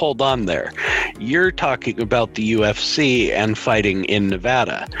 Let's hold on there. You're talking about the UFC and fighting in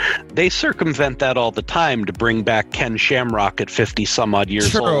Nevada. They circumvent that all the time to bring back Ken Shamrock at 50 some odd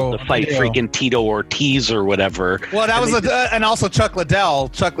years old to fight freaking Tito Ortiz or whatever. Well, that was and also Chuck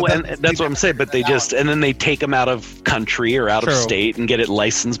Liddell. And that's what I'm saying. But they just, and then they take him out of country or out of state and get it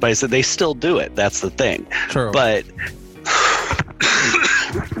licensed by. So they still do it. That's the thing. True. But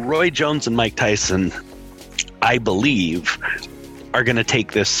Roy Jones and Mike Tyson, I believe, are going to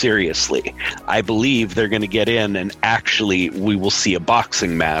take this seriously. I believe they're going to get in, and actually we will see a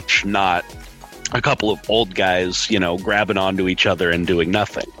boxing match, not a couple of old guys, grabbing onto each other and doing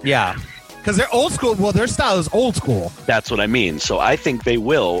nothing. Yeah. Because they're old school. Well, their style is old school. That's what I mean. So I think they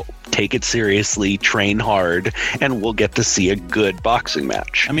will take it seriously, train hard, and we'll get to see a good boxing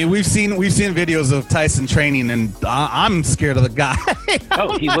match. I mean, we've seen videos of Tyson training, and I'm scared of the guy.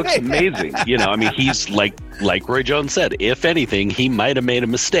 Oh, he looks amazing. I mean, he's like Roy Jones said, if anything, he might have made a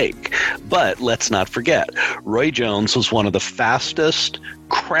mistake. But let's not forget, Roy Jones was one of the fastest,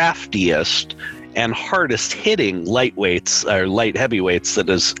 craftiest, and hardest hitting lightweights or light heavyweights that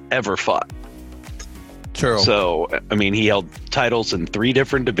has ever fought. True. So, I mean, he held titles in 3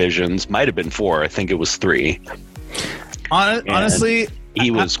 different divisions. Might have been 4. I think it was 3. Honestly,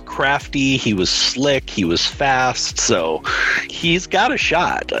 he was crafty. He was slick. He was fast. So he's got a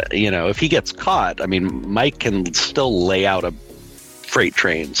shot. If he gets caught, I mean, Mike can still lay out a freight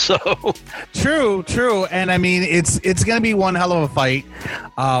train. So true. And I mean, it's going to be one hell of a fight.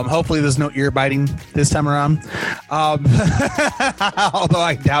 Hopefully there's no ear biting this time around. Although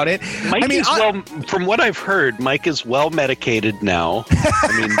I doubt it. From what I've heard, Mike is well medicated now.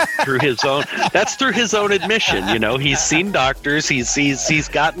 I mean, through his own admission. He's seen doctors. He's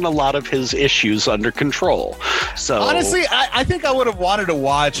gotten a lot of his issues under control. So honestly, I think I would have wanted to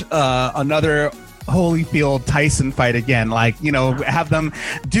watch another Holyfield Tyson fight again, have them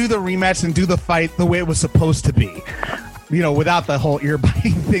do the rematch and do the fight the way it was supposed to be, without the whole ear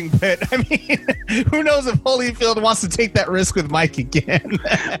biting thing. But I mean, who knows if Holyfield wants to take that risk with Mike again?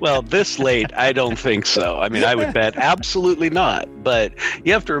 Well, this late, I don't think so. I mean, I would bet absolutely not. But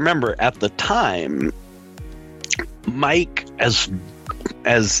you have to remember, at the time, Mike, as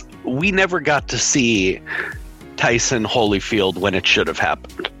we never got to see Tyson Holyfield when it should have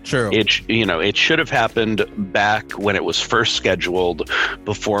happened. True. It should have happened back when it was first scheduled,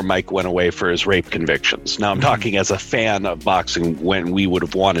 before Mike went away for his rape convictions. Now, I'm talking as a fan of boxing, when we would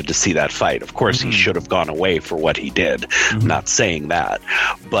have wanted to see that fight. Of course, he should have gone away for what he did. I'm not saying that,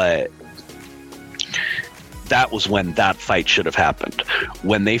 but that was when that fight should have happened.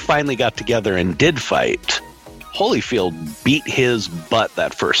 When they finally got together and did fight, Holyfield beat his butt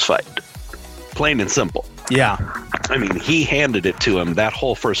that first fight. Plain and simple. Yeah. I mean, he handed it to him that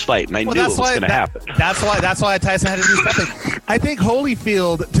whole first fight, and I knew it was going to happen. That's why Tyson had to do something. I think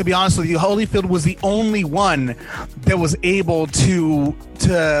Holyfield, to be honest with you, Holyfield was the only one that was able to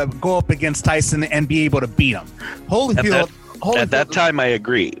go up against Tyson and be able to beat him. Holyfield, at that time, I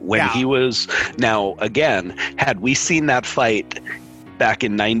agree. When he was, now again, had we seen that fight back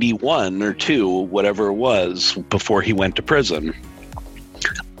in 91 or 2, whatever it was, before he went to prison.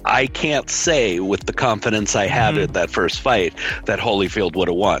 I can't say with the confidence I had at that first fight that Holyfield would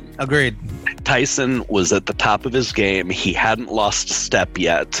have won. Agreed. Tyson was at the top of his game. He hadn't lost a step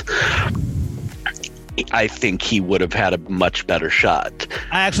yet. I think he would have had a much better shot.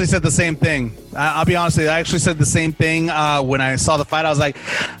 I actually said the same thing. I'll be honest with you. I actually said the same thing when I saw the fight. I was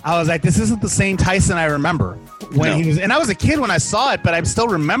like, this isn't the same Tyson I remember when he was. And I was a kid when I saw it, but I still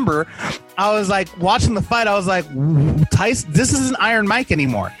remember. I was like watching the fight. I was like, Tyson, this isn't Iron Mike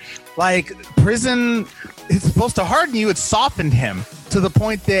anymore. Like, prison is supposed to harden you. It softened him to the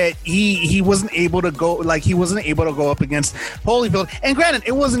point that he wasn't able to go. Like, he wasn't able to go up against Holyfield. And granted,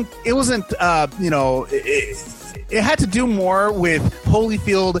 it wasn't. It had to do more with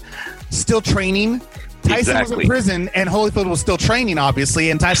Holyfield still training. Tyson was in prison, and Holyfield was still training, obviously,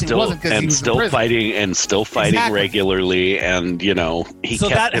 and Tyson wasn't because he was still in prison. fighting regularly, and he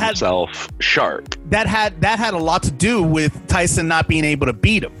kept himself sharp. That had a lot to do with Tyson not being able to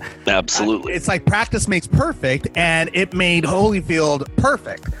beat him. Absolutely, it's like practice makes perfect, and it made Holyfield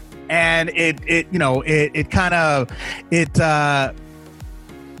perfect, and it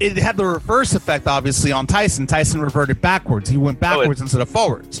had the reverse effect, obviously, on Tyson. Tyson reverted backwards. He went backwards instead of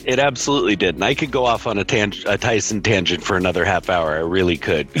forwards. It absolutely did. And I could go off on a Tyson tangent for another half hour. I really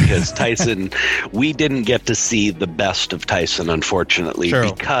could. Because Tyson, we didn't get to see the best of Tyson, unfortunately,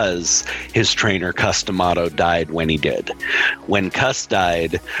 because his trainer, Cus D'Amato, died when he did. When Cus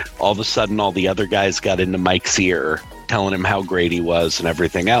died, all of a sudden, all the other guys got into Mike's ear, telling him how great he was and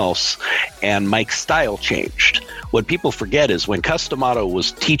everything else, and Mike's style changed. What people forget is when Cus D'Amato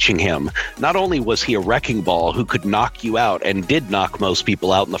was teaching him, not only was he a wrecking ball who could knock you out and did knock most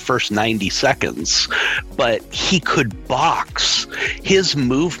people out in the first 90 seconds, but he could box. His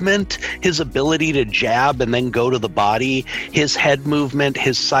movement, his ability to jab and then go to the body, his head movement,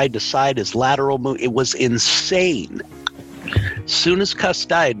 his side to side, his lateral move, it was insane. Soon as Cus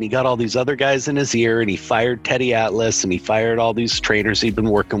died and he got all these other guys in his ear and he fired Teddy Atlas and he fired all these trainers he'd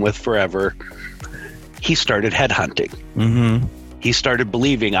been working with forever, he started headhunting. Mm-hmm. He started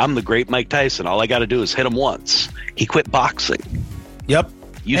believing, I'm the great Mike Tyson. All I got to do is hit him once. He quit boxing. Yep.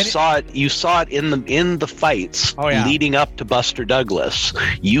 You saw it in the fights leading up to Buster Douglas.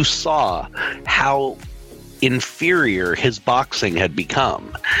 You saw how inferior his boxing had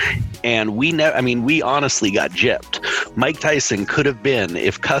become. And we honestly got gypped. Mike Tyson could have been,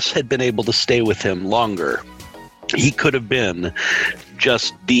 if Cus had been able to stay with him longer, he could have been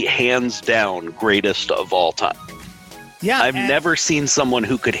just the hands down greatest of all time. Yeah, I've never seen someone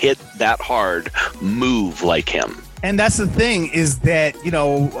who could hit that hard move like him. And that's the thing, is that,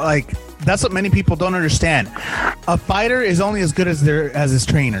 that's what many people don't understand. A fighter is only as good as his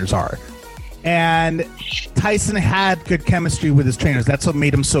trainers are. And Tyson had good chemistry with his trainers. That's what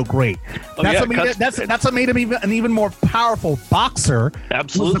made him so great. That's what made him an even more powerful boxer.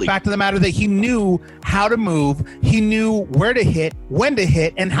 Absolutely. Was the fact of the matter that he knew how to move, he knew where to hit, when to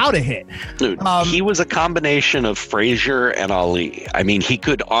hit, and how to hit. Dude, he was a combination of Frazier and Ali. I mean, he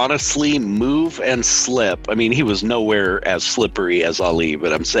could honestly move and slip. I mean, he was nowhere as slippery as Ali,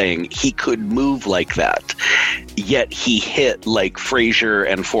 but I'm saying he could move like that. Yet he hit like Frazier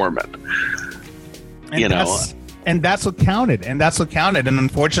and Foreman. And that's what counted. And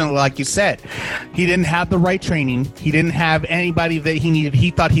unfortunately, like you said, he didn't have the right training. He didn't have anybody that he needed.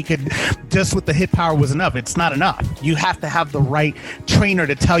 He thought he could, just with the hit power was enough. It's not enough. You have to have the right trainer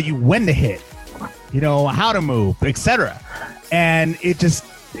to tell you when to hit, how to move, etc. And it just,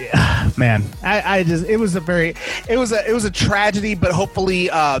 man, it was a tragedy, but hopefully,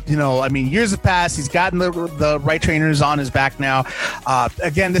 years have passed. He's gotten the right trainers on his back now.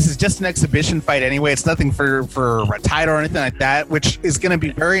 Again, this is just an exhibition fight anyway. It's nothing for a title or anything like that, which is going to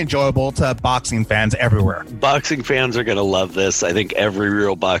be very enjoyable to boxing fans everywhere. Boxing fans are going to love this. I think every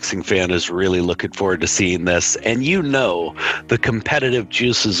real boxing fan is really looking forward to seeing this. And the competitive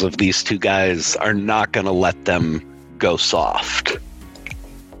juices of these two guys are not going to let them go soft.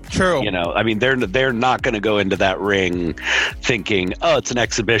 True. They're not going to go into that ring thinking, oh, it's an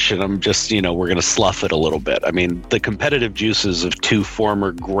exhibition. I'm just, we're going to slough it a little bit. I mean, the competitive juices of two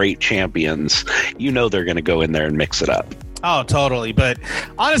former great champions, they're going to go in there and mix it up. Oh, totally. But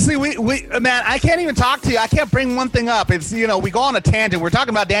honestly, we man, I can't even talk to you. I can't bring one thing up. It's, we go on a tangent. We're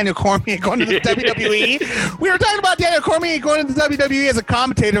talking about Daniel Cormier going to the WWE. We were talking about Daniel Cormier going to the WWE as a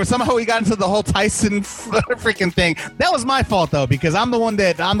commentator. Somehow we got into the whole Tyson freaking thing. That was my fault though, because I'm the one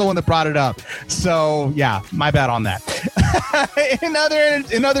that brought it up. So yeah, my bad on that. In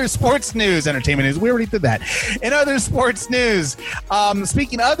other sports news, entertainment news, we already did that. In other sports news,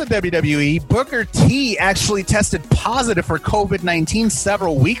 speaking of the WWE, Booker T actually tested positive for COVID-19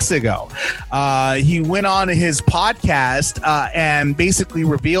 several weeks ago. He went on his podcast and basically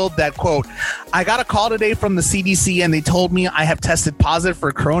revealed that, quote, "I got a call today from the CDC and they told me I have tested positive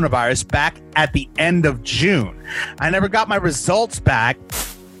for coronavirus back at the end of June. I never got my results back,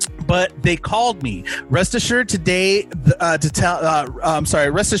 but they called me. Rest assured today to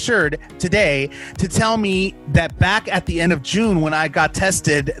tell me that back at the end of June when I got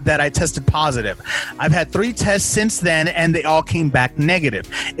tested that I tested positive. I've had 3 tests since then and they all came back negative.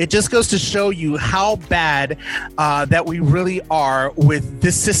 It just goes to show you how bad that we really are with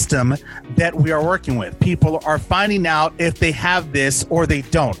this system that we are working with. People are finding out if they have this or they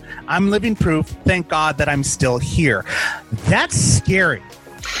don't. I'm living proof. Thank God that I'm still here." That's scary.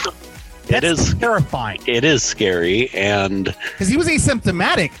 That's terrifying. It is scary, and because he was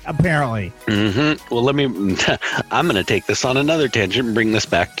asymptomatic, apparently. Mm-hmm. Well, I'm going to take this on another tangent and bring this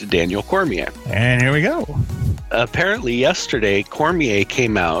back to Daniel Cormier. And here we go. Apparently, yesterday, Cormier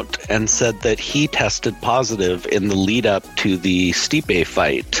came out and said that he tested positive in the lead up to the Stipe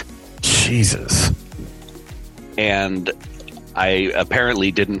fight. Jesus. And I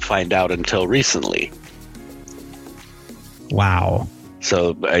apparently didn't find out until recently. Wow.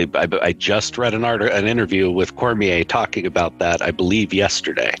 So I just read an interview with Cormier talking about that, I believe,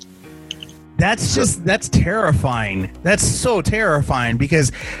 yesterday. That's terrifying. That's so terrifying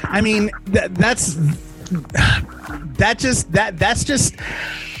because, I mean, that's just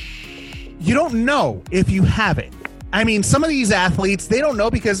you don't know if you have it. I mean, some of these athletes, they don't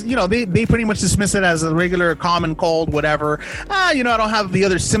know because, they pretty much dismiss it as a regular common cold, whatever. I don't have the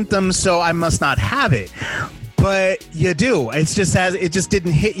other symptoms, so I must not have it. But you do. It just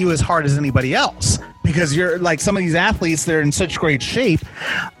didn't hit you as hard as anybody else because you're like some of these athletes. They're in such great shape.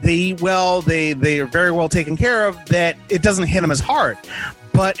 They are very well taken care of that it doesn't hit them as hard.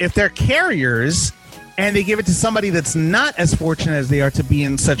 But if they're carriers and they give it to somebody that's not as fortunate as they are to be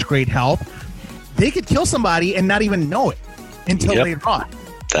in such great health, they could kill somebody and not even know it until later on.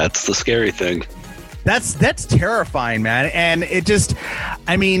 That's the scary thing. That's terrifying, man. And it just,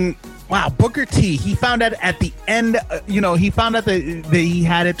 I mean. Wow, Booker T, he found out at the end, he found out that he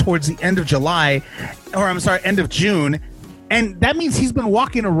had it towards the end of July, or I'm sorry, end of June. And that means he's been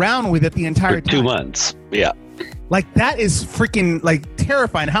walking around with it the entire time. 2 months, yeah. Like, that is freaking,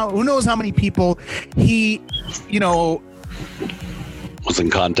 terrifying. Who knows how many people he, was in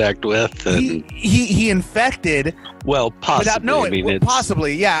contact with. And he infected. Well, possibly. Without knowing,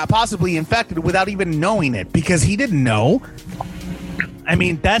 possibly infected without even knowing it because he didn't know. I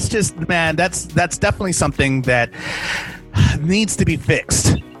mean, that's definitely something that needs to be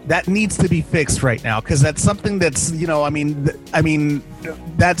fixed. That needs to be fixed right now because that's something that's,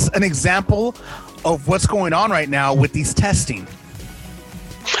 that's an example of what's going on right now with these testing.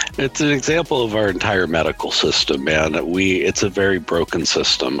 It's an example of our entire medical system, man. It's a very broken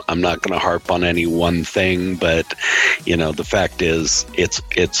system. I'm not going to harp on any one thing, but, the fact is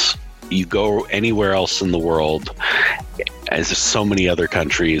it's you go anywhere else in the world, as so many other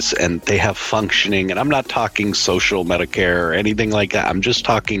countries, and they have functioning, and I'm not talking social Medicare or anything like that. I'm just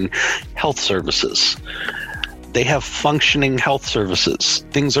talking health services. They have functioning health services.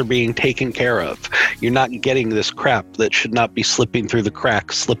 Things are being taken care of. You're not getting this crap that should not be slipping through the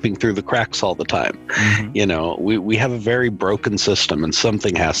cracks all the time. Mm-hmm. We have a very broken system, and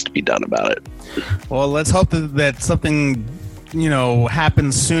something has to be done about it. Well, let's hope that something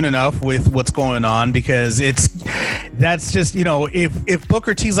happens soon enough with what's going on because that's just, if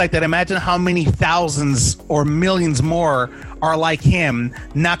Booker T's like that, imagine how many thousands or millions more are like him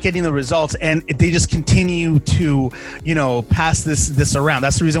not getting the results and they just continue to, pass this around.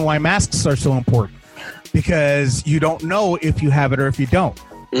 That's the reason why masks are so important because you don't know if you have it or if you don't.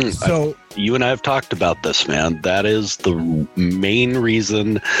 So you and I have talked about this, man. That is the main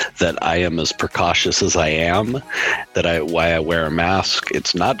reason that I am as precautious as I am, why I wear a mask.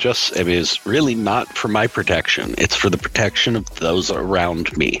 It's not just, it's really not for my protection. It's for the protection of those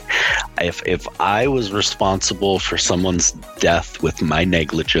around me. If I was responsible for someone's death with my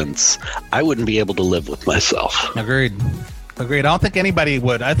negligence, I wouldn't be able to live with myself. Agreed. I don't think anybody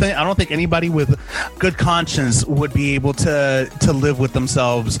would. I don't think anybody with good conscience would be able to live with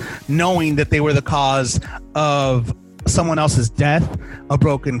themselves knowing that they were the cause of someone else's death, a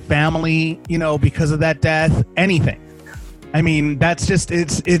broken family, because of that death, anything. I mean, that's just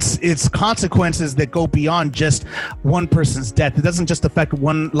it's consequences that go beyond just one person's death. It doesn't just affect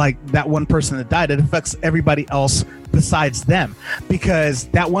that one person that died. It affects everybody else besides them because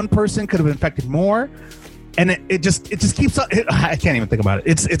that one person could have infected more. and it just keeps up. I can't even think about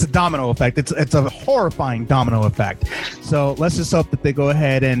it. It's a domino effect. It's a horrifying domino effect. So let's just hope that they go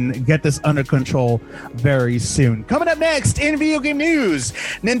ahead and get this under control very soon. Coming up next in video game news,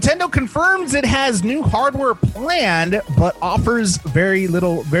 Nintendo confirms it has new hardware planned, but offers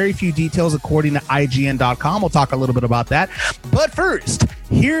very few details according to IGN.com. We'll talk a little bit about that. But first,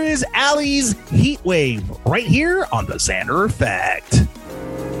 here is Allie's Heat Wave right here on the Xander Effect.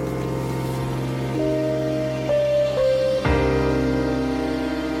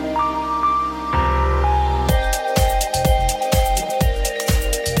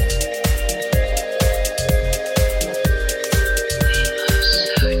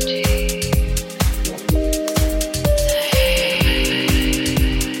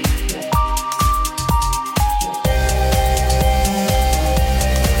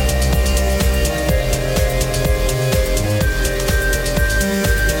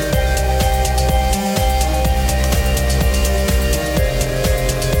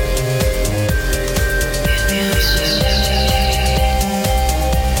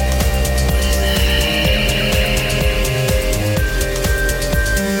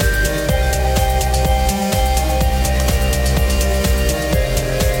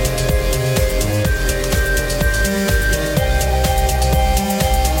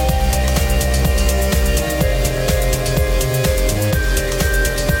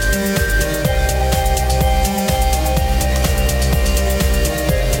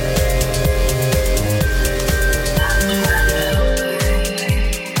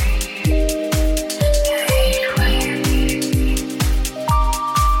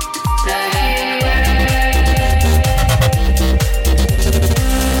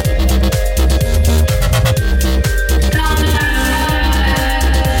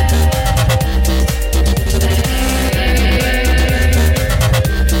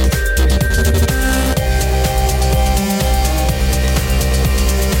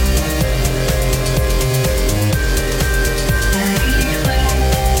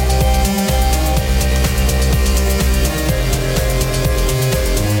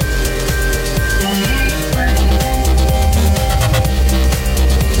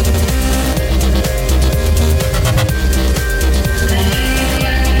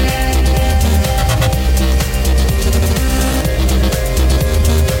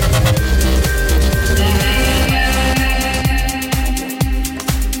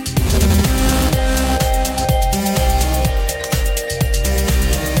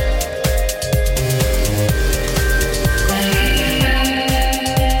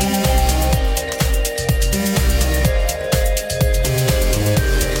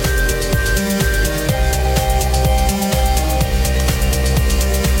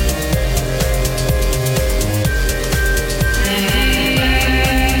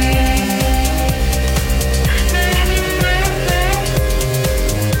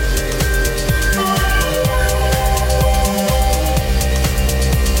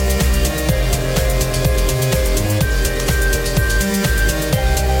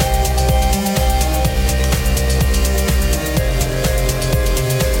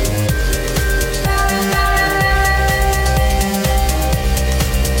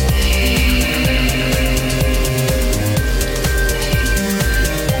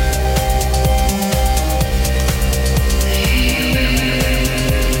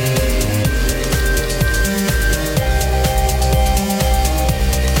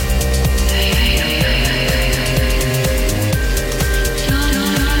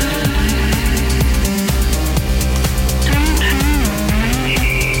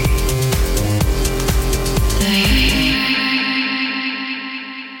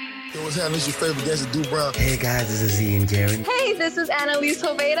 This your favorite guest, Du Brown. Hey guys, this is Ian Garen. Hey, this is Annalise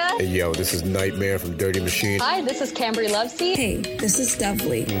Hoveda. Hey yo, this is Nightmare from Dirty Machine. Hi, this is Cambry Lovesey. Hey, this is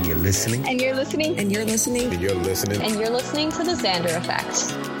Lovely. And you're listening. And you're listening. And you're listening. And you're listening. And you're listening to the Xander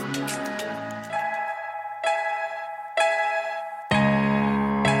Effect. Angel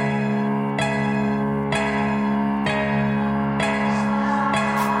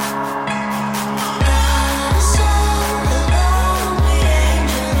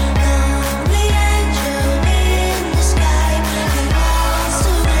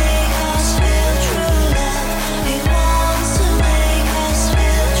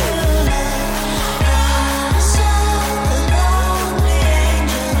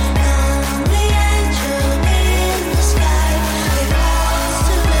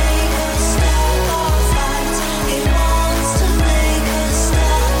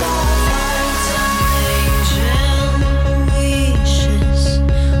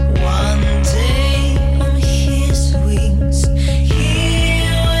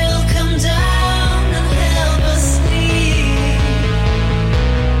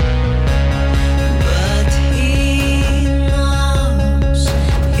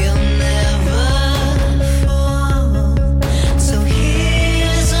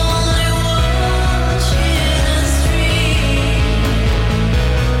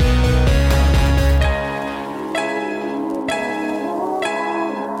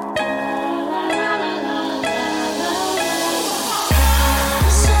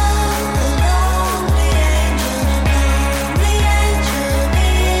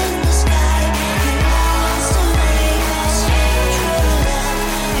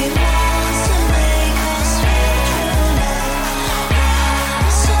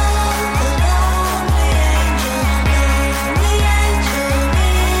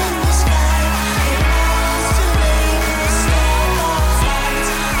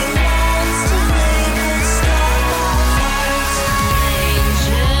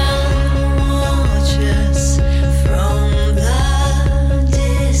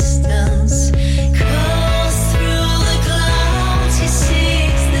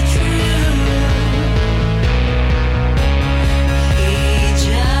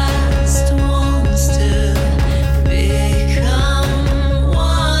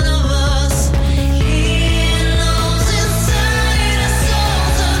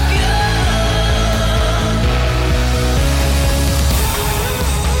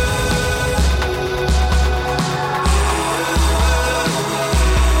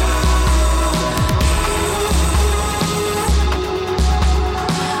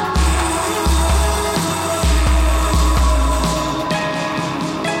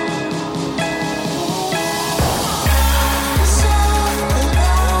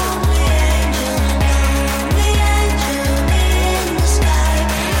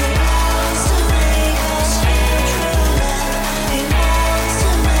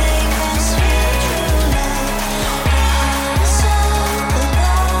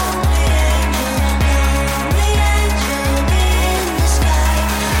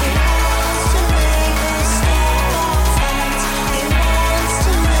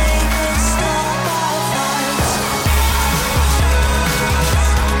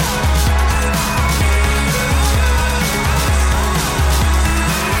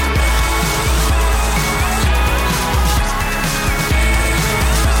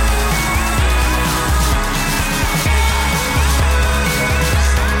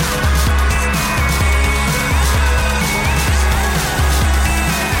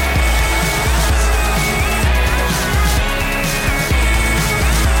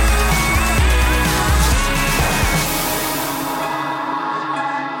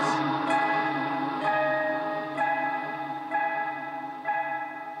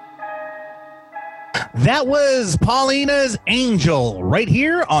That was Paulina's Angel right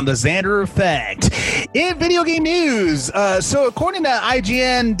here on the Xander Effect. In video game news, so according to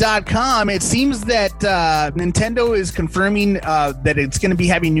IGN.com, it seems that Nintendo is confirming that it's going to be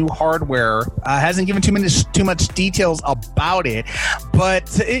having new hardware. Hasn't given too much details about it, but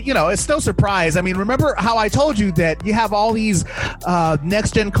it's no surprise. I mean, remember how I told you that you have all these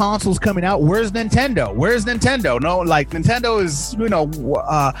next gen consoles coming out? Where's Nintendo? No, like Nintendo is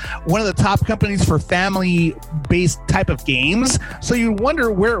one of the top companies for family-based type of games. So you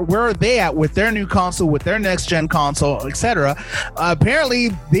wonder where are they at with their new console, with their next-gen console, etc. Apparently,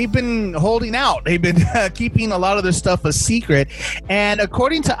 they've been holding out. They've been keeping a lot of their stuff a secret. And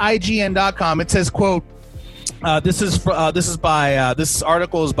according to IGN.com, it says, quote, this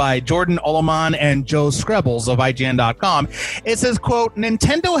article is by Jordan Oloman and Joe Screbbles of IGN.com. It says, quote,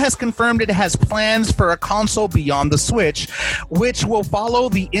 Nintendo has confirmed it has plans for a console beyond the Switch, which will follow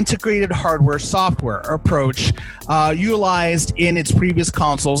the integrated hardware-software approach utilized in its previous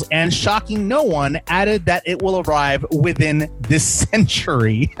consoles, and shocking no one, added that it will arrive within this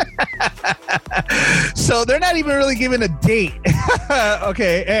century. So they're not even really giving a date.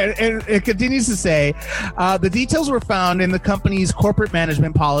 Okay, and it continues to say, the details were found in the company's corporate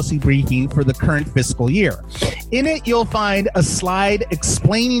management policy briefing for the current fiscal year. In it, you'll find a slide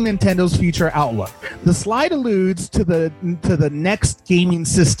explaining Nintendo's future outlook. The slide alludes to the next gaming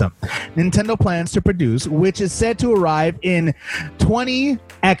system Nintendo plans to produce, which is said to arrive in 20XX.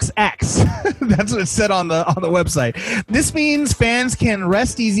 That's what it said on the website. This means fans can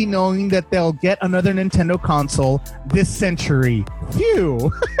rest easy knowing that they'll get another Nintendo console this century.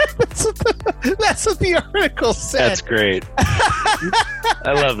 Phew. That's what the article said. That's great.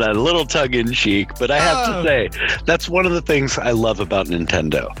 I love that. A little tongue-in-cheek, but I have to say, that's one of the things I love about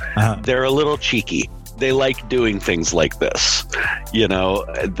Nintendo. They're a little cheeky. They like doing things like this.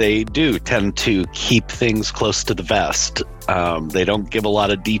 They do tend to keep things close to the vest. They don't give a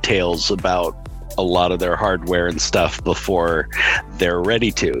lot of details about a lot of their hardware and stuff before they're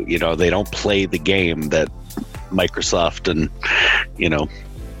ready to. They don't play the game that Microsoft and,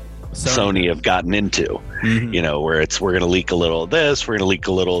 Sony have gotten into, where we're going to leak a little of this, we're going to leak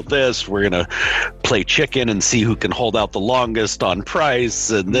a little of this, we're going to play chicken and see who can hold out the longest on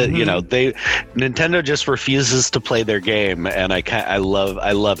price, and Nintendo just refuses to play their game, and I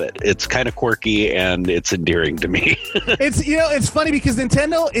love it. It's kind of quirky and it's endearing to me. It's funny because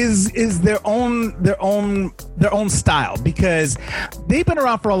Nintendo is their own style, because they've been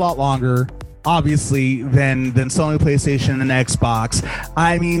around for a lot longer, obviously, than Sony, PlayStation, and Xbox.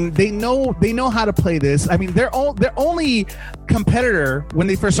 I mean, they know how to play this. I mean, their only competitor when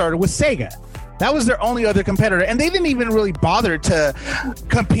they first started was Sega. That was their only other competitor, and they didn't even really bother to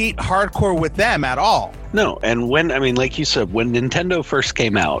compete hardcore with them at all. No, and like you said, when Nintendo first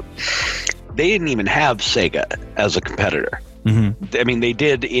came out, they didn't even have Sega as a competitor. I mean, they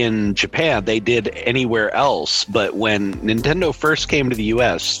did in Japan, they did anywhere else, but when Nintendo first came to the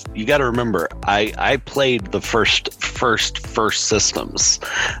US, you got to remember, I played the first systems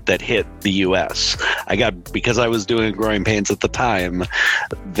that hit the US. Because I was doing Growing Pains at the time,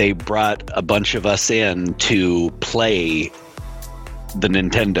 they brought a bunch of us in to play the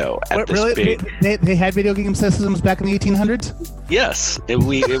Nintendo at this really? big. They had video game systems back in the 1800s? Yes, it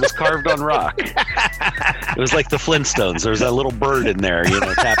was carved on rock. It was like the Flintstones. There was that little bird in there,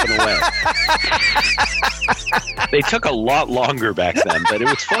 tapping away. They took a lot longer back then, but it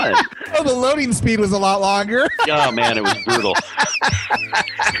was fun. Oh, the loading speed was a lot longer. Oh man, it was brutal.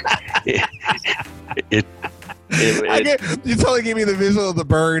 You totally gave me the visual of the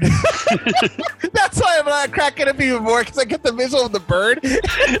bird. That's why I'm not cracking up even more, because I get the visual of the bird.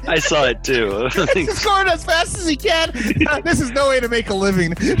 I saw it too. He's going as fast as he can. This is no way to make a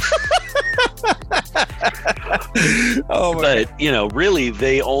living. But really,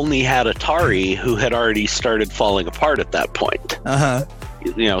 they only had Atari, who had already started falling apart at that point.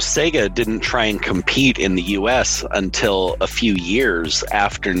 Sega didn't try and compete in the US until a few years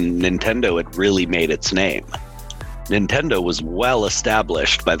after Nintendo had really made its name. Nintendo was well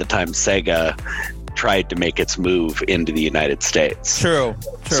established by the time Sega tried to make its move into the United States. True.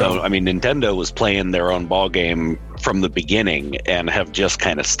 So, Nintendo was playing their own ball game from the beginning and have just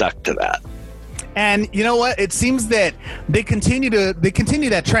kind of stuck to that. And you know what? It seems that they continue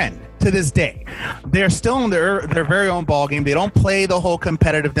that trend to this day. They're still in their very own ball game. They don't play the whole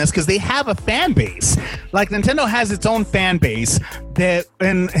competitiveness because they have a fan base. Like Nintendo has its own fan base their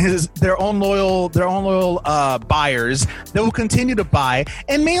own loyal buyers that will continue to buy,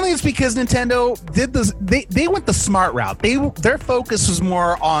 and mainly it's because Nintendo did this. They went the smart route. Their focus was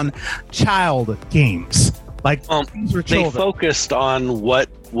more on child games. They focused on what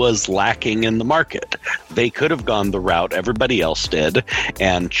was lacking in the market. They could have gone the route everybody else did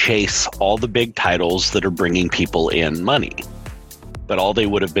and chase all the big titles that are bringing people in money. But all they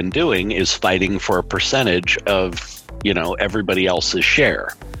would have been doing is fighting for a percentage of, everybody else's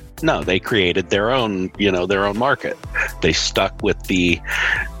share. No, they created their own market. They stuck with the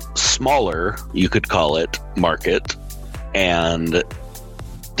smaller, you could call it, market, and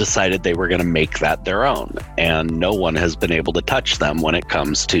decided they were going to make that their own. And no one has been able to touch them when it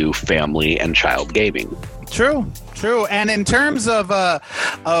comes to family and child gaming. True. And in terms of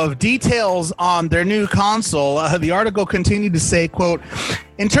details on their new console, the article continued to say, quote,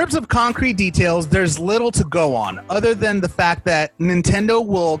 in terms of concrete details, there's little to go on other than the fact that Nintendo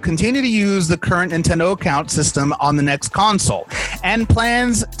will continue to use the current Nintendo account system on the next console and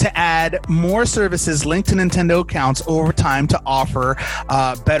plans to add more services linked to Nintendo accounts over time to offer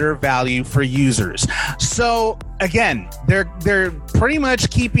better value for users. So again, they're pretty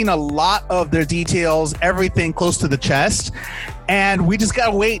much keeping a lot of their details, everything close to the chest, and we just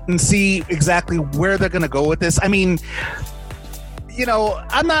gotta wait and see exactly where they're gonna go with this. I mean,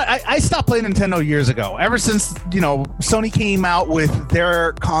 I stopped playing Nintendo years ago. Ever since, Sony came out with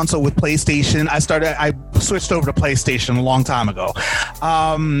their console with PlayStation, I switched over to PlayStation a long time ago.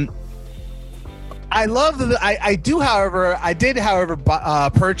 I love I did, however,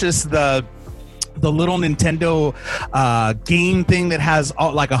 purchase the little Nintendo game thing that has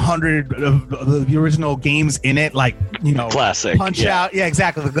like 100 of the original games in it, like classic Punch Out. Yeah,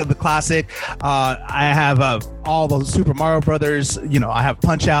 exactly, the classic. I have all the Super Mario Brothers. I have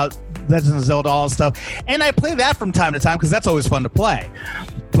Punch Out, Legend of Zelda, all that stuff, and I play that from time to time because that's always fun to play.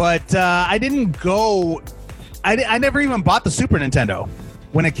 But I didn't go. I never even bought the Super Nintendo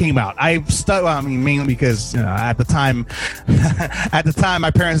when it came out. Mainly because at the time,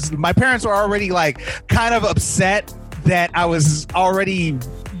 my parents were already like kind of upset that I was already.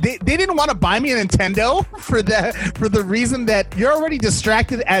 They didn't want to buy me a Nintendo for the reason that you're already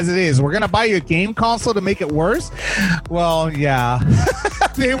distracted as it is. We're gonna buy you a game console to make it worse. Well, yeah,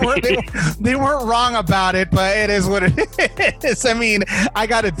 they weren't wrong about it, but it is what it is. I mean, I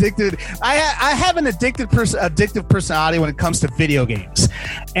got addicted. I have an addictive personality when it comes to video games,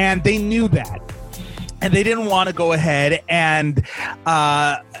 and they knew that. And they didn't want to go ahead and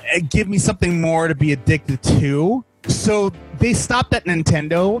give me something more to be addicted to. So they stopped at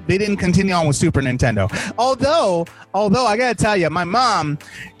Nintendo. They didn't continue on with Super Nintendo. Although I gotta tell you, my mom,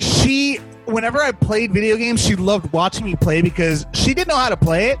 whenever I played video games, she loved watching me play because she didn't know how to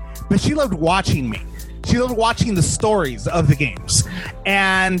play it, but she loved watching me. She loved watching the stories of the games.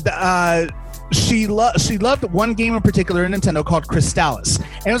 And she loved one game in particular in Nintendo called Crystalis.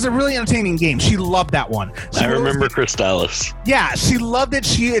 And it was a really entertaining game. She loved that one. I remember Crystalis. Yeah, she loved it.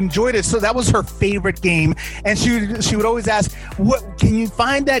 She enjoyed it. So that was her favorite game. And she would always ask, "What can you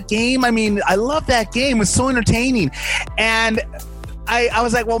find that game? I mean, I love that game. It's so entertaining." And I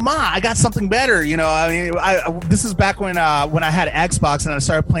was like, "Well, Ma, I got something better." This is back when I had an Xbox and I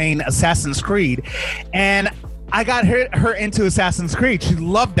started playing Assassin's Creed, and I got her into Assassin's Creed. She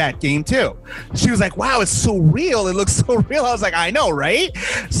loved that game too. She was like, "Wow, it's so real. It looks so real." I was like, "I know, right?"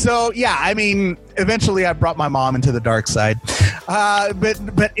 So yeah, I mean, eventually I brought my mom into the dark side,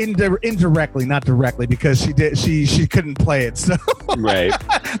 but indirectly, not directly, because she couldn't play it. So right,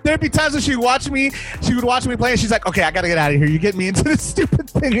 there'd be times when she would watch me play, and she's like, "Okay, I gotta get out of here. You get me into this stupid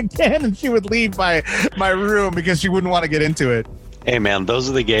thing again," and she would leave my room because she wouldn't want to get into it. Hey man, those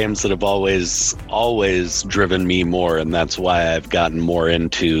are the games that have always driven me more, and that's why I've gotten more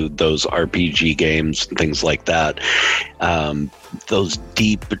into those RPG games and things like that. Those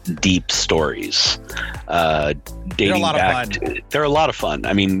deep stories. Dating they're a lot of fun.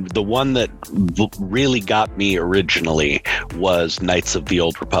 I mean, the one that really got me originally was Knights of the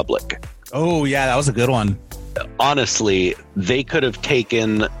Old Republic. Oh yeah, that was a good one. Honestly, they could have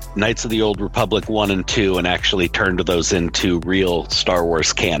taken Knights of the Old Republic 1 and 2 and actually turned those into real Star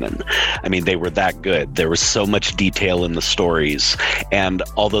Wars canon. I mean, they were that good. There was so much detail in the stories. And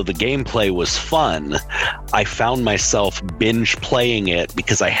although the gameplay was fun, I found myself binge playing it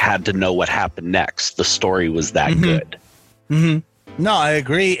because I had to know what happened next. The story was that good. Mm-hmm. No, I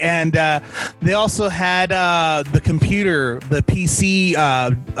agree. And they also had the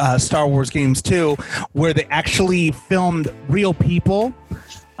PC Star Wars games too, where they actually filmed real people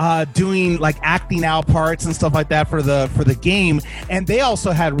doing like acting out parts and stuff like that for the game. And they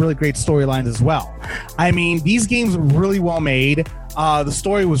also had really great storylines as well. I mean, these games were really well made. The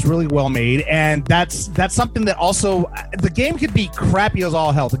story was really well made, and that's something that also, the game could be crappy as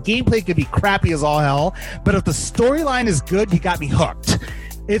all hell. The gameplay could be crappy as all hell, but if the storyline is good, you got me hooked.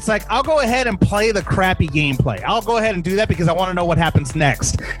 It's like, I'll go ahead and play the crappy gameplay. I'll go ahead and do that because I want to know what happens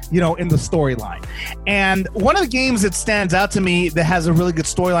next, in the storyline. And one of the games that stands out to me that has a really good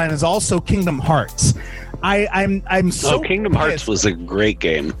storyline is also Kingdom Hearts. I'm so Kingdom pissed. Hearts was a great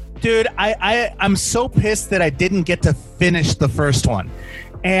game. Dude, I'm so pissed that I didn't get to finish the first one.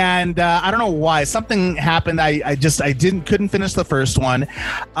 And I don't know why. Something happened. I couldn't finish the first one.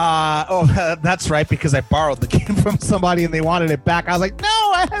 That's right, because I borrowed the game from somebody and they wanted it back. I was like, no,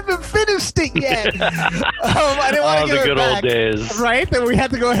 I haven't finished it yet. I didn't want to give it back. Good old days. Right? Then we had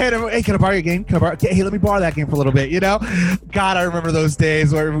to go ahead and, hey, can I borrow your game? Hey, let me borrow that game for a little bit, God, I remember those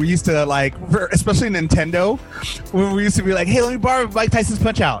days where we used to, especially Nintendo, when we used to be like, hey, let me borrow Mike Tyson's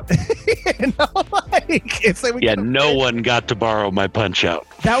Punch-Out. It's like no one got to borrow my Punch-Out.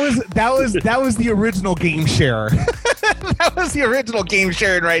 That was the original game share. That was the original game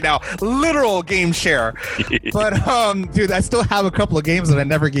sharing right now. Literal game share. But dude, I still have a couple of games that I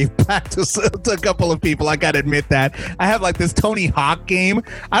never gave back to a couple of people. I gotta admit that. I have this Tony Hawk game.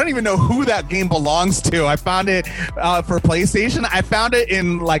 I don't even know who that game belongs to. I found it for PlayStation. I found it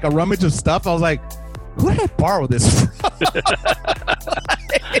in a rummage of stuff. I was like, who did I borrow this from?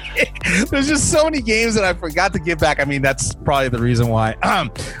 There's just so many games that I forgot to give back. I mean, that's probably the reason why a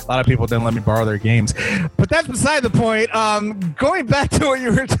lot of people didn't let me borrow their games. But that's beside the point. Going back to what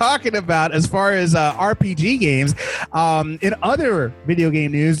you were talking about as far as RPG games, in other video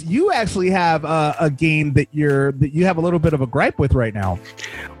game news, you actually have a game that you have a little bit of a gripe with right now.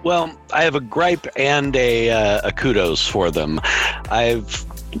 Well, I have a gripe and a kudos for them. I've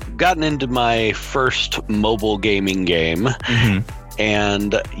gotten into my first mobile gaming game,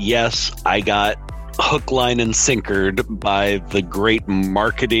 and yes, I got hook, line, and sinkered by the great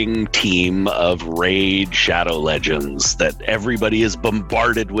marketing team of Raid Shadow Legends that everybody is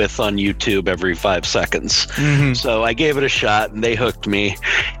bombarded with on YouTube every 5 seconds. So I gave it a shot, and they hooked me,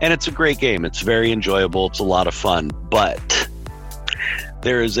 and it's a great game. It's very enjoyable. It's a lot of fun, but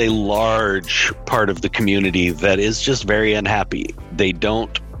there is a large part of the community that is just very unhappy. They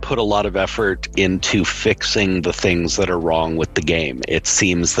don't put a lot of effort into fixing the things that are wrong with the game. It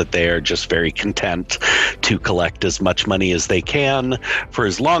seems that they are just very content to collect as much money as they can for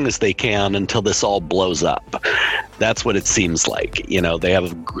as long as they can until this all blows up. That's what it seems like. They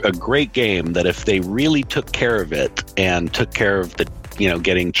have a great game that if they really took care of it and took care of the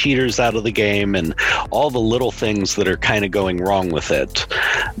getting cheaters out of the game and all the little things that are kind of going wrong with it,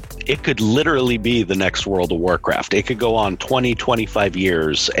 it could literally be the next World of Warcraft. It could go on 20, 25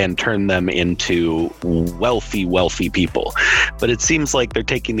 years and turn them into wealthy, wealthy people. But it seems like they're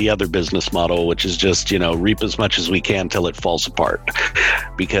taking the other business model, which is just, reap as much as we can till it falls apart,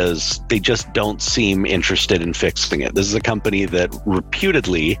 because they just don't seem interested in fixing it. This is a company that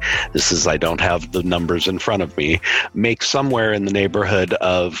reputedly, I don't have the numbers in front of me, makes somewhere in the neighborhood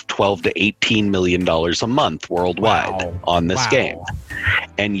of $12 to $18 million a month worldwide on this game.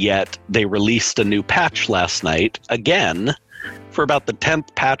 And yet they released a new patch last night, again, for about the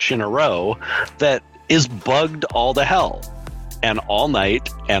 10th patch in a row, that is bugged all to hell. And all night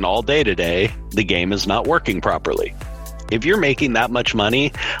and all day today, the game is not working properly. If you're making that much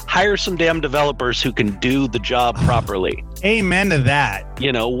money, hire some damn developers who can do the job properly. Amen to that.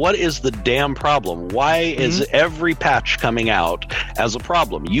 What is the damn problem? Why is every patch coming out as a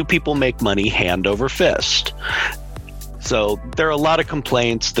problem? You people make money hand over fist. So there are a lot of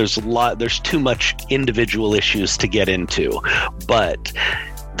complaints. There's too much individual issues to get into, but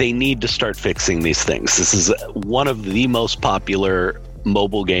they need to start fixing these things. This is one of the most popular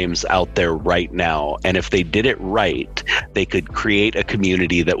mobile games out there right now, and if they did it right, they could create a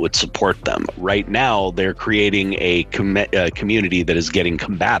community that would support them. Right now, they're creating a community that is getting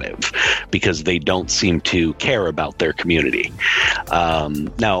combative because they don't seem to care about their community.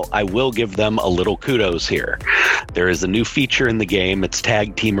 Now, I will give them a little kudos here. There is a new feature in the game. It's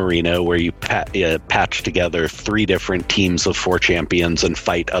Tag Team Arena, where you patch together 3 different teams of 4 champions and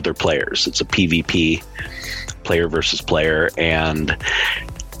fight other players. It's a PvP, player versus player, and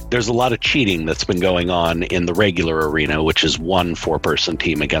there's a lot of cheating that's been going on in the regular arena, which is one 4-person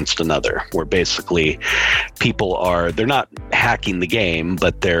team against another, where basically they're not hacking the game,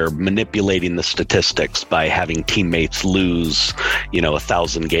 but they're manipulating the statistics by having teammates lose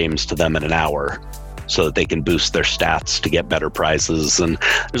 1,000 games to them in an hour, so that they can boost their stats to get better prizes. And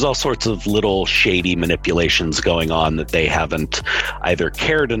there's all sorts of little shady manipulations going on that they haven't either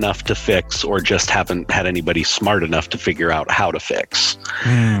cared enough to fix or just haven't had anybody smart enough to figure out how to fix.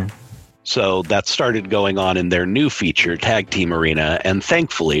 So that started going on in their new feature, Tag Team Arena. And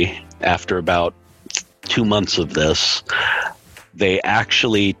thankfully, after about 2 months of this, they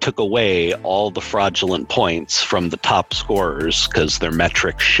actually took away all the fraudulent points from the top scorers because their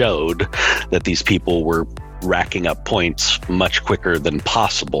metrics showed that these people were racking up points much quicker than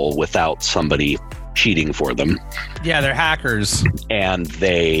possible without somebody cheating for them. Yeah, they're hackers. And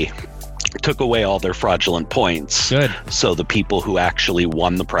they took away all their fraudulent points. Good. So the people who actually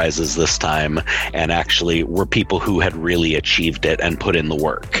won the prizes this time and actually were people who had really achieved it and put in the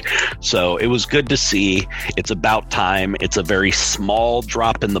work. So it was good to see. It's about time. It's a very small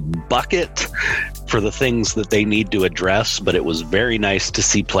drop in the bucket for the things that they need to address, but it was very nice to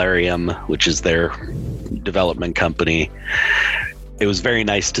see Plarium, which is their development company. It was very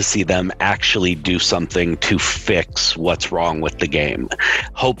nice to see them actually do something to fix what's wrong with the game.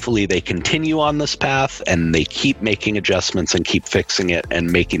 Hopefully they continue on this path and they keep making adjustments and keep fixing it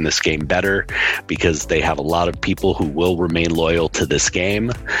and making this game better, because they have a lot of people who will remain loyal to this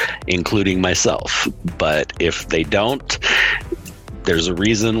game, including myself. But if they don't, there's a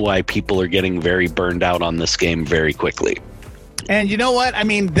reason why people are getting very burned out on this game very quickly. And you know what? I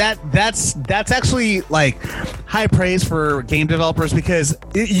mean, that's actually like high praise for game developers, because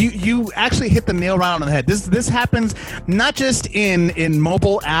you actually hit the nail right on the head. This happens not just in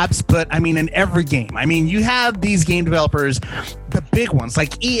mobile apps, but I mean in every game. I mean, you have these game developers, the big ones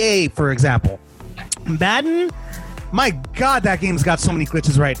like EA, for example. Madden, my God, that game's got so many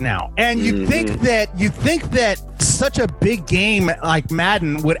glitches right now. And you think that such a big game like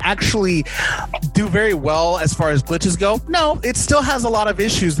Madden would actually do very well as far as glitches go. No, it still has a lot of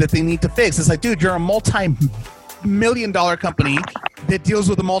issues that they need to fix. It's like, dude, you're a multi-million-dollar company that deals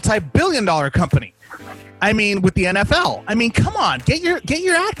with a multi-billion-dollar company. I mean, with the NFL. I mean, come on, get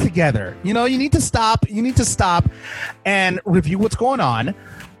your act together. You know, you need to stop and review what's going on.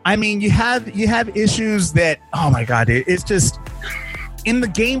 I mean, you have issues that, oh my God, it's just in the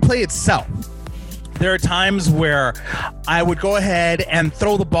gameplay itself. There are times where I would go ahead and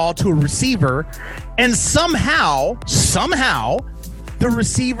throw the ball to a receiver, and somehow the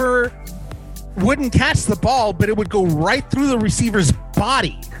receiver wouldn't catch the ball, but it would go right through the receiver's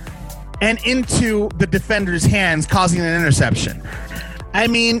body and into the defender's hands, causing an interception. I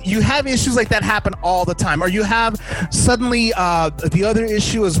mean, you have issues like that happen all the time. Or you have suddenly the other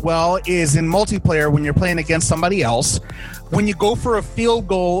issue as well is in multiplayer when you're playing against somebody else. When you go for a field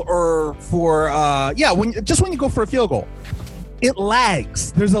goal or when you go for a field goal, it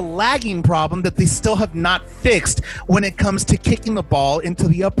lags. There's a lagging problem that they still have not fixed when it comes to kicking the ball into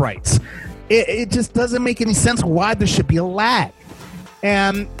the uprights. It just doesn't make any sense why there should be a lag.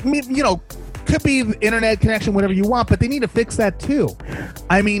 And, you know, could be internet connection, whatever you want, but they need to fix that too.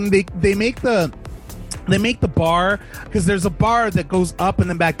 I mean, they make the bar, because there's a bar that goes up and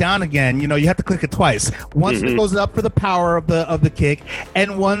then back down again. You know, you have to click it twice. Once it goes up for the power of the kick,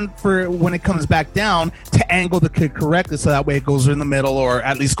 and one for when it comes back down to angle the kick correctly, so that way it goes in the middle or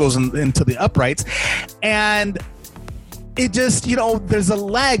at least goes into the uprights. And it just, you know, there's a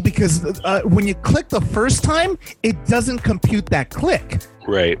lag because when you click the first time, it doesn't compute that click.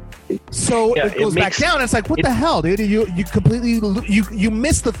 Right. So it goes back down. It's like, what the hell, dude? You completely you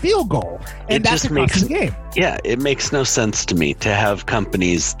missed the field goal, and that's the game. Yeah, it makes no sense to me to have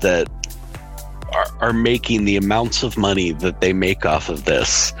companies that are making the amounts of money that they make off of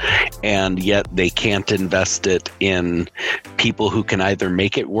this, and yet they can't invest it in people who can either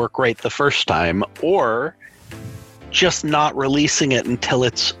make it work right the first time or just not releasing it until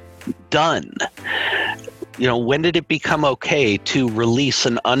it's done. You know, when did it become okay to release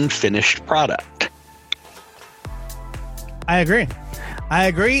an unfinished product? I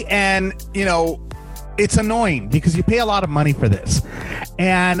agree. And, you know, it's annoying because you pay a lot of money for this.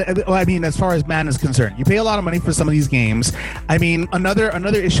 And I mean, as far as Madden is concerned, you pay a lot of money for some of these games. I mean, another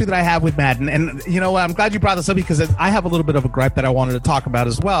issue that I have with Madden, and you know, I'm glad you brought this up because I have a little bit of a gripe that I wanted to talk about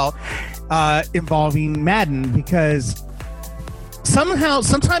as well, involving Madden, because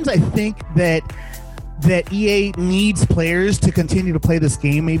sometimes I think that EA needs players to continue to play this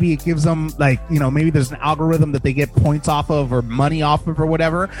game. Maybe it gives them, like, you know, maybe there's an algorithm that they get points off of or money off of or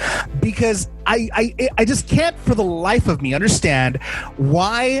whatever, because I just can't for the life of me understand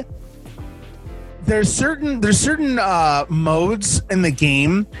why there's certain modes in the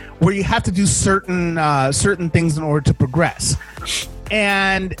game where you have to do certain things in order to progress.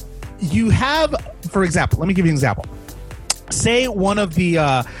 And you have, for example, let me give you an example. Say one of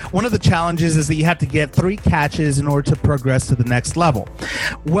the challenges is that you have to get 3 catches in order to progress to the next level.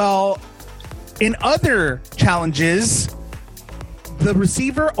 Well, in other challenges, the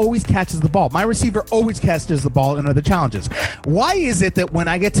receiver always catches the ball. My receiver always catches the ball in other challenges. Why is it that when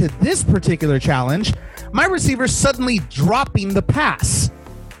I get to this particular challenge, my receiver's suddenly dropping the pass?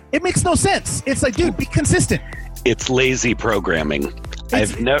 It makes no sense. It's like, dude, be consistent. It's lazy programming.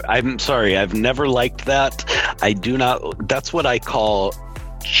 I'm sorry, I've never liked that. I do not. That's what I call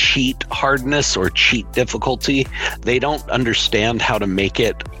cheat hardness or cheat difficulty. They don't understand how to make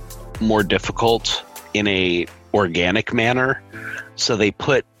it more difficult in a organic manner, so they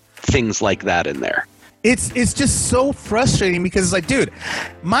put things like that in there. It's just so frustrating because it's like, dude,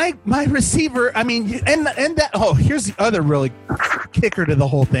 my receiver, I mean, and that, here's the other really kicker to the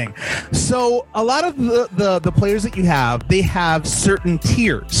whole thing. So a lot of the players that you have, they have certain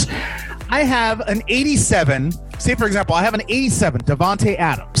tiers. I have an 87, say for example, I have an 87 Devontae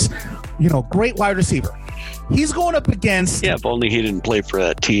Adams, great wide receiver. He's going up against... Yeah, if only he didn't play for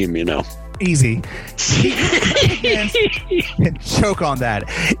that team, Easy. Choke on that.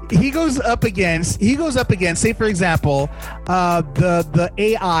 He goes up against, say for example, the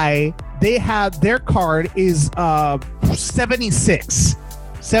AI, they have, their card is 76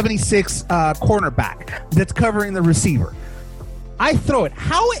 cornerback that's covering the receiver. I throw it.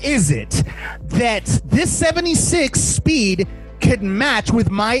 How is it that this 76 speed could match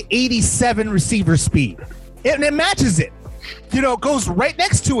with my 87 receiver speed? It matches it. Goes right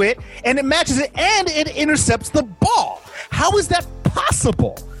next to it, and it matches it, and it intercepts the ball. How is that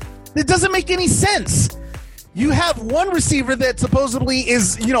possible? It doesn't make any sense. You have one receiver that supposedly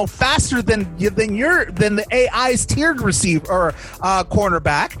is, faster than the AI's tiered receiver or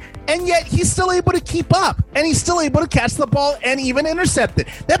cornerback, and yet he's still able to keep up, and he's still able to catch the ball and even intercept it.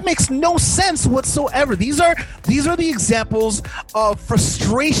 That makes no sense whatsoever. These are the examples of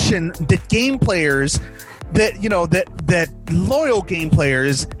frustration that game players, that loyal game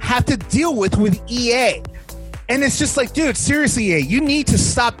players have to deal with EA. And it's just like, dude, seriously, EA, you need to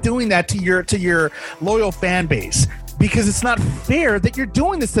stop doing that to your loyal fan base, because it's not fair that you're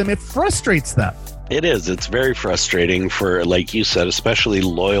doing this to them. It frustrates them. It is. It's very frustrating for, like you said, especially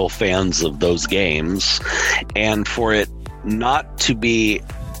loyal fans of those games, and for it not to be...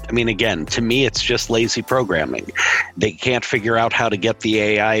 I mean, again, to me, it's just lazy programming. They can't figure out how to get the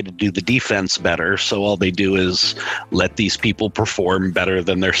AI to do the defense better, so all they do is let these people perform better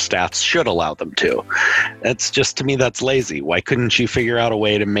than their stats should allow them to. That's just, to me, that's lazy. Why couldn't you figure out a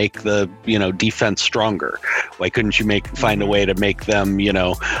way to make the, defense stronger? Why couldn't you find a way to make them,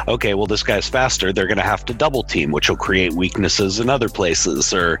 okay, well, this guy's faster, they're going to have to double team, which will create weaknesses in other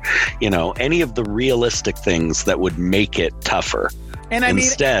places, or, any of the realistic things that would make it tougher. And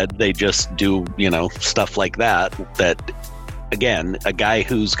instead, they just do, stuff like that, again, a guy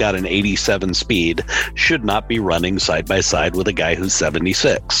who's got an 87 speed should not be running side by side with a guy who's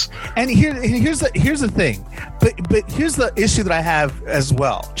 76. And here's the thing. But here's the issue that I have as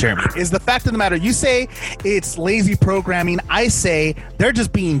well, Jeremy, is the fact of the matter. You say it's lazy programming. I say they're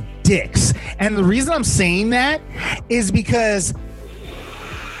just being dicks. And the reason I'm saying that is because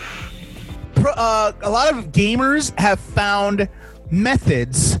a lot of gamers have found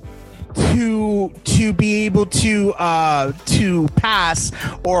methods to be able to pass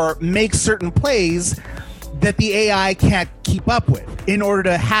or make certain plays that the AI can't keep up with, in order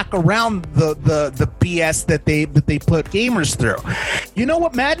to hack around the BS that they put gamers through. You know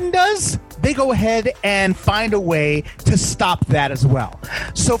what Madden does? They go ahead and find a way to stop that as well.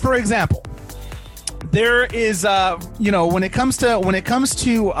 So, for example, there is when it comes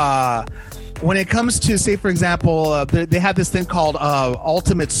to, say, for example, they have this thing called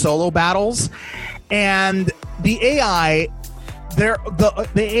Ultimate Solo Battles, and the AI, the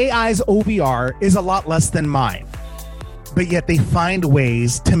AI's OBR is a lot less than mine, but yet they find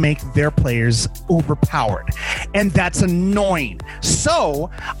ways to make their players overpowered, and that's annoying.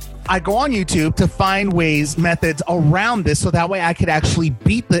 So I go on YouTube to find methods around this, so that way I could actually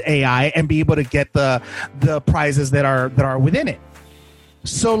beat the AI and be able to get the prizes that are within it.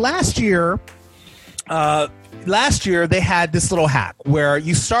 So last year they had this little hack where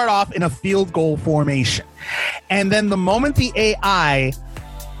you start off in a field goal formation, and then the moment the AI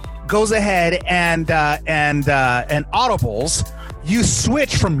goes ahead and audibles, you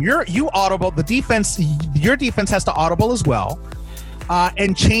switch from your audible, the defense, your defense has to audible as well,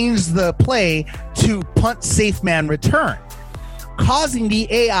 and change the play to punt, safe man, return, causing the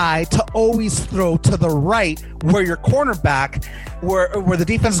AI to always throw to the right where your cornerback, where the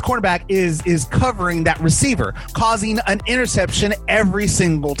defense's cornerback is covering that receiver, causing an interception every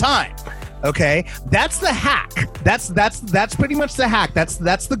single time. Okay, that's the hack. That's pretty much the hack. That's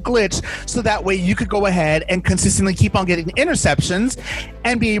the glitch. So that way you could go ahead and consistently keep on getting interceptions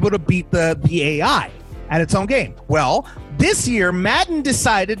and be able to beat the AI at its own game. Well, this year Madden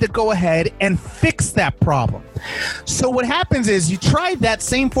decided to go ahead and fix that problem. So what happens is you try that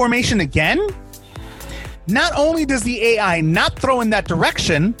same formation again. Not only does the AI not throw in that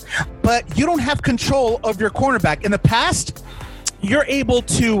direction, but you don't have control of your cornerback. In the past, you're able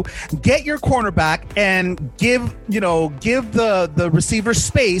to get your cornerback and give the receiver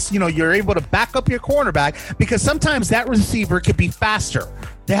space. You're able to back up your cornerback because sometimes that receiver could be faster.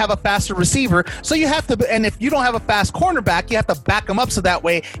 They have a faster receiver, so you have to. And if you don't have a fast cornerback, you have to back him up so that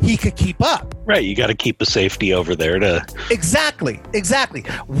way he could keep up. Right, you got to keep a safety over there to. Exactly.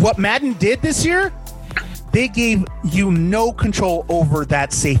 What Madden did this year, they gave you no control over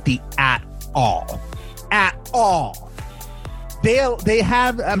that safety at all. They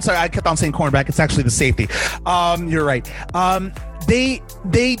have. I'm sorry, I kept on saying cornerback. It's actually the safety. You're right. They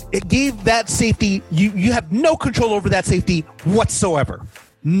gave that safety. You have no control over that safety whatsoever.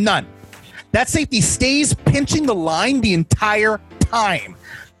 None. That safety stays pinching the line the entire time,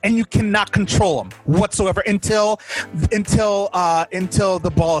 and you cannot control him whatsoever until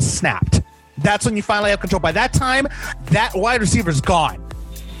the ball is snapped. That's when you finally have control. By that time, that wide receiver's gone,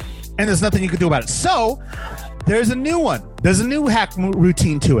 and there's nothing you can do about it. So there's a new one. There's a new hack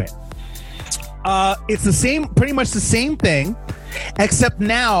routine to it. It's the same, pretty much the same thing, except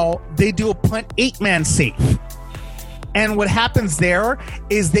now they do a punt 8-man safe. And what happens there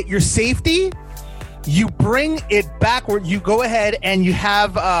is that your safety, you bring it backward. You go ahead and you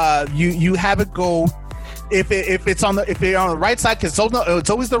have you have it go. If you're on the right side, because it's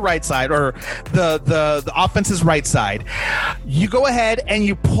always the right side or the offense's right side, you go ahead and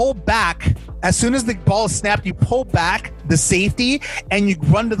you pull back. As soon as the ball is snapped, you pull back the safety and you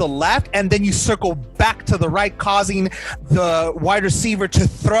run to the left, and then you circle back to the right, causing the wide receiver to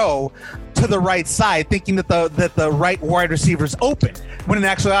throw to the right side, thinking that the right wide receiver is open, when in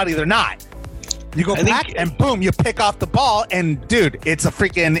actuality they're not. You go back and boom, you pick off the ball, and dude, it's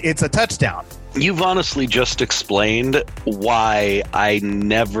a touchdown. You've honestly just explained why I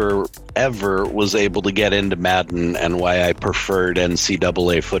never, ever was able to get into Madden and why I preferred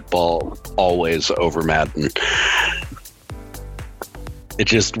NCAA football always over Madden.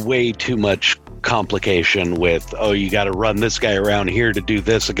 It's just way too much complication with, you got to run this guy around here to do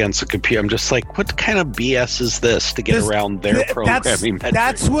this against a computer. I'm just like, what kind of BS is this to get around their programming metrics?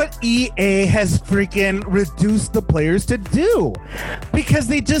 That's what EA has freaking reduced the players to do, because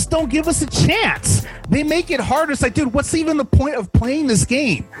they just don't give us a chance. They make it harder. It's like, dude, what's even the point of playing this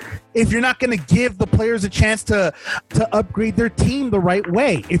game if you're not going to give the players a chance to upgrade their team the right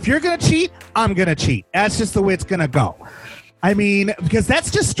way? If you're going to cheat, I'm going to cheat. That's just the way it's going to go. I mean, because that's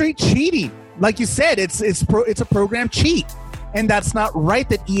just straight cheating. Like you said, it's a program cheat, and that's not right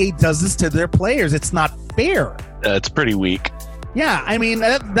that EA does this to their players. It's not fair. It's pretty weak. Yeah, I mean,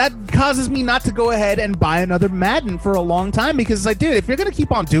 that causes me not to go ahead and buy another Madden for a long time, because it's like, dude, if you're going to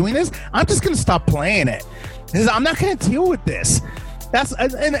keep on doing this, I'm just going to stop playing it. Because I'm not going to deal with this. That's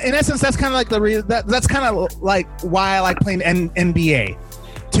in essence, that's kind of like that's kind of like why I like playing NBA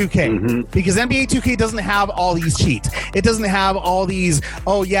 2K, because NBA 2K doesn't have all these cheats. It doesn't have all these,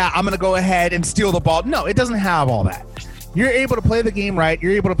 I'm going to go ahead and steal the ball. No, it doesn't have all that. You're able to play the game right.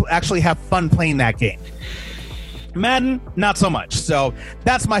 You're able to actually have fun playing that game. Madden, not so much. So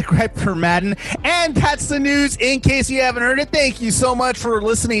that's my gripe for Madden. And that's the news in case you haven't heard it. Thank you so much for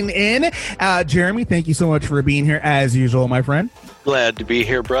listening in. Jeremy, thank you so much for being here as usual, my friend. Glad to be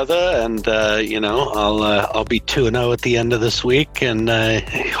here, brother, and I'll be 2-0 at the end of this week, and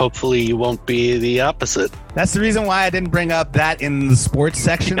hopefully you won't be the opposite. That's the reason why I didn't bring up that in the sports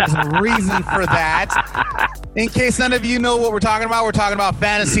section. There's a reason for that. In case none of you know what we're talking about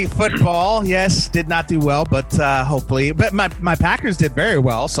fantasy football. Yes, did not do well, but hopefully. But my Packers did very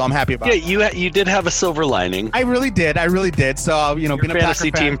well, so I'm happy about it. Yeah, you did have a silver lining. I really did. So, your being a fantasy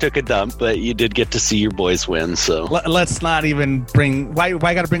Packer fan, team took a dump, but you did get to see your boys win. So let's not even bring. Why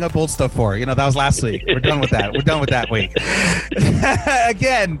I got to bring up old stuff for? That was last week. We're done with that. We're done with that week.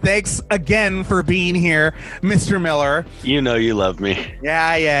 Again, thanks again for being here, Mr. Miller. You know you love me.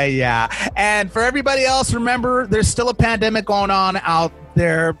 Yeah. And for everybody else, remember, there's still a pandemic going on out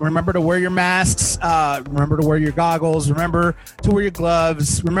there. Remember to wear your masks. Remember to wear your goggles. Remember to wear your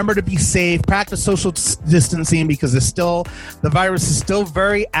gloves. Remember to be safe. Practice social distancing, because the virus is still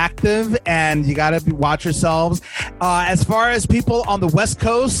very active, and you got to watch yourselves. As far as people on the West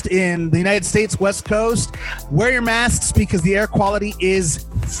Coast, in the United States West Coast, wear your masks, because the air quality is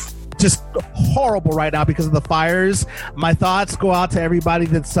just horrible right now because of the fires. My thoughts go out to everybody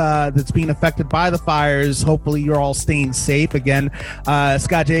that's being affected by the fires. Hopefully you're all staying safe. Again,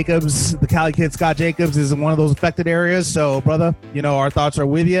 Scott Jacobs, the Cali kid Scott Jacobs, is in one of those affected areas. So, brother, our thoughts are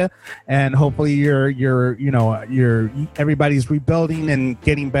with you, and hopefully you're everybody's rebuilding and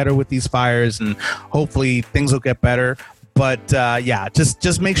getting better with these fires, and hopefully things will get better. But yeah,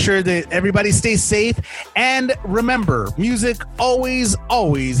 just make sure that everybody stays safe. And remember, music always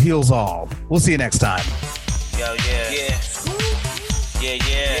heals all. We'll see you next time. Yo, yeah.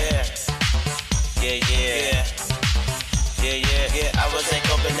 Yeah, I was ain't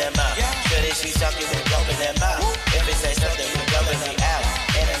open that mouth. Sure that she's talking and open that mouth. If it say something, we jumping me out.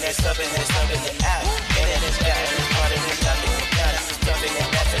 And then there's something it out. And then it's got it, it's part of it, something we got it. Jumping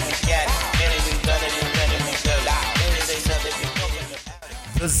and nothing we got it. And then we done it, we go. And it say something, we open it out.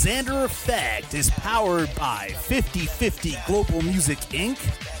 The Xander Effect is powered by 50/50 Global Music Inc.,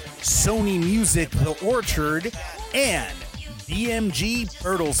 Sony Music The Orchard, and BMG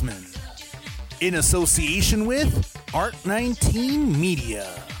Bertelsmann. In association with Art 19 Media.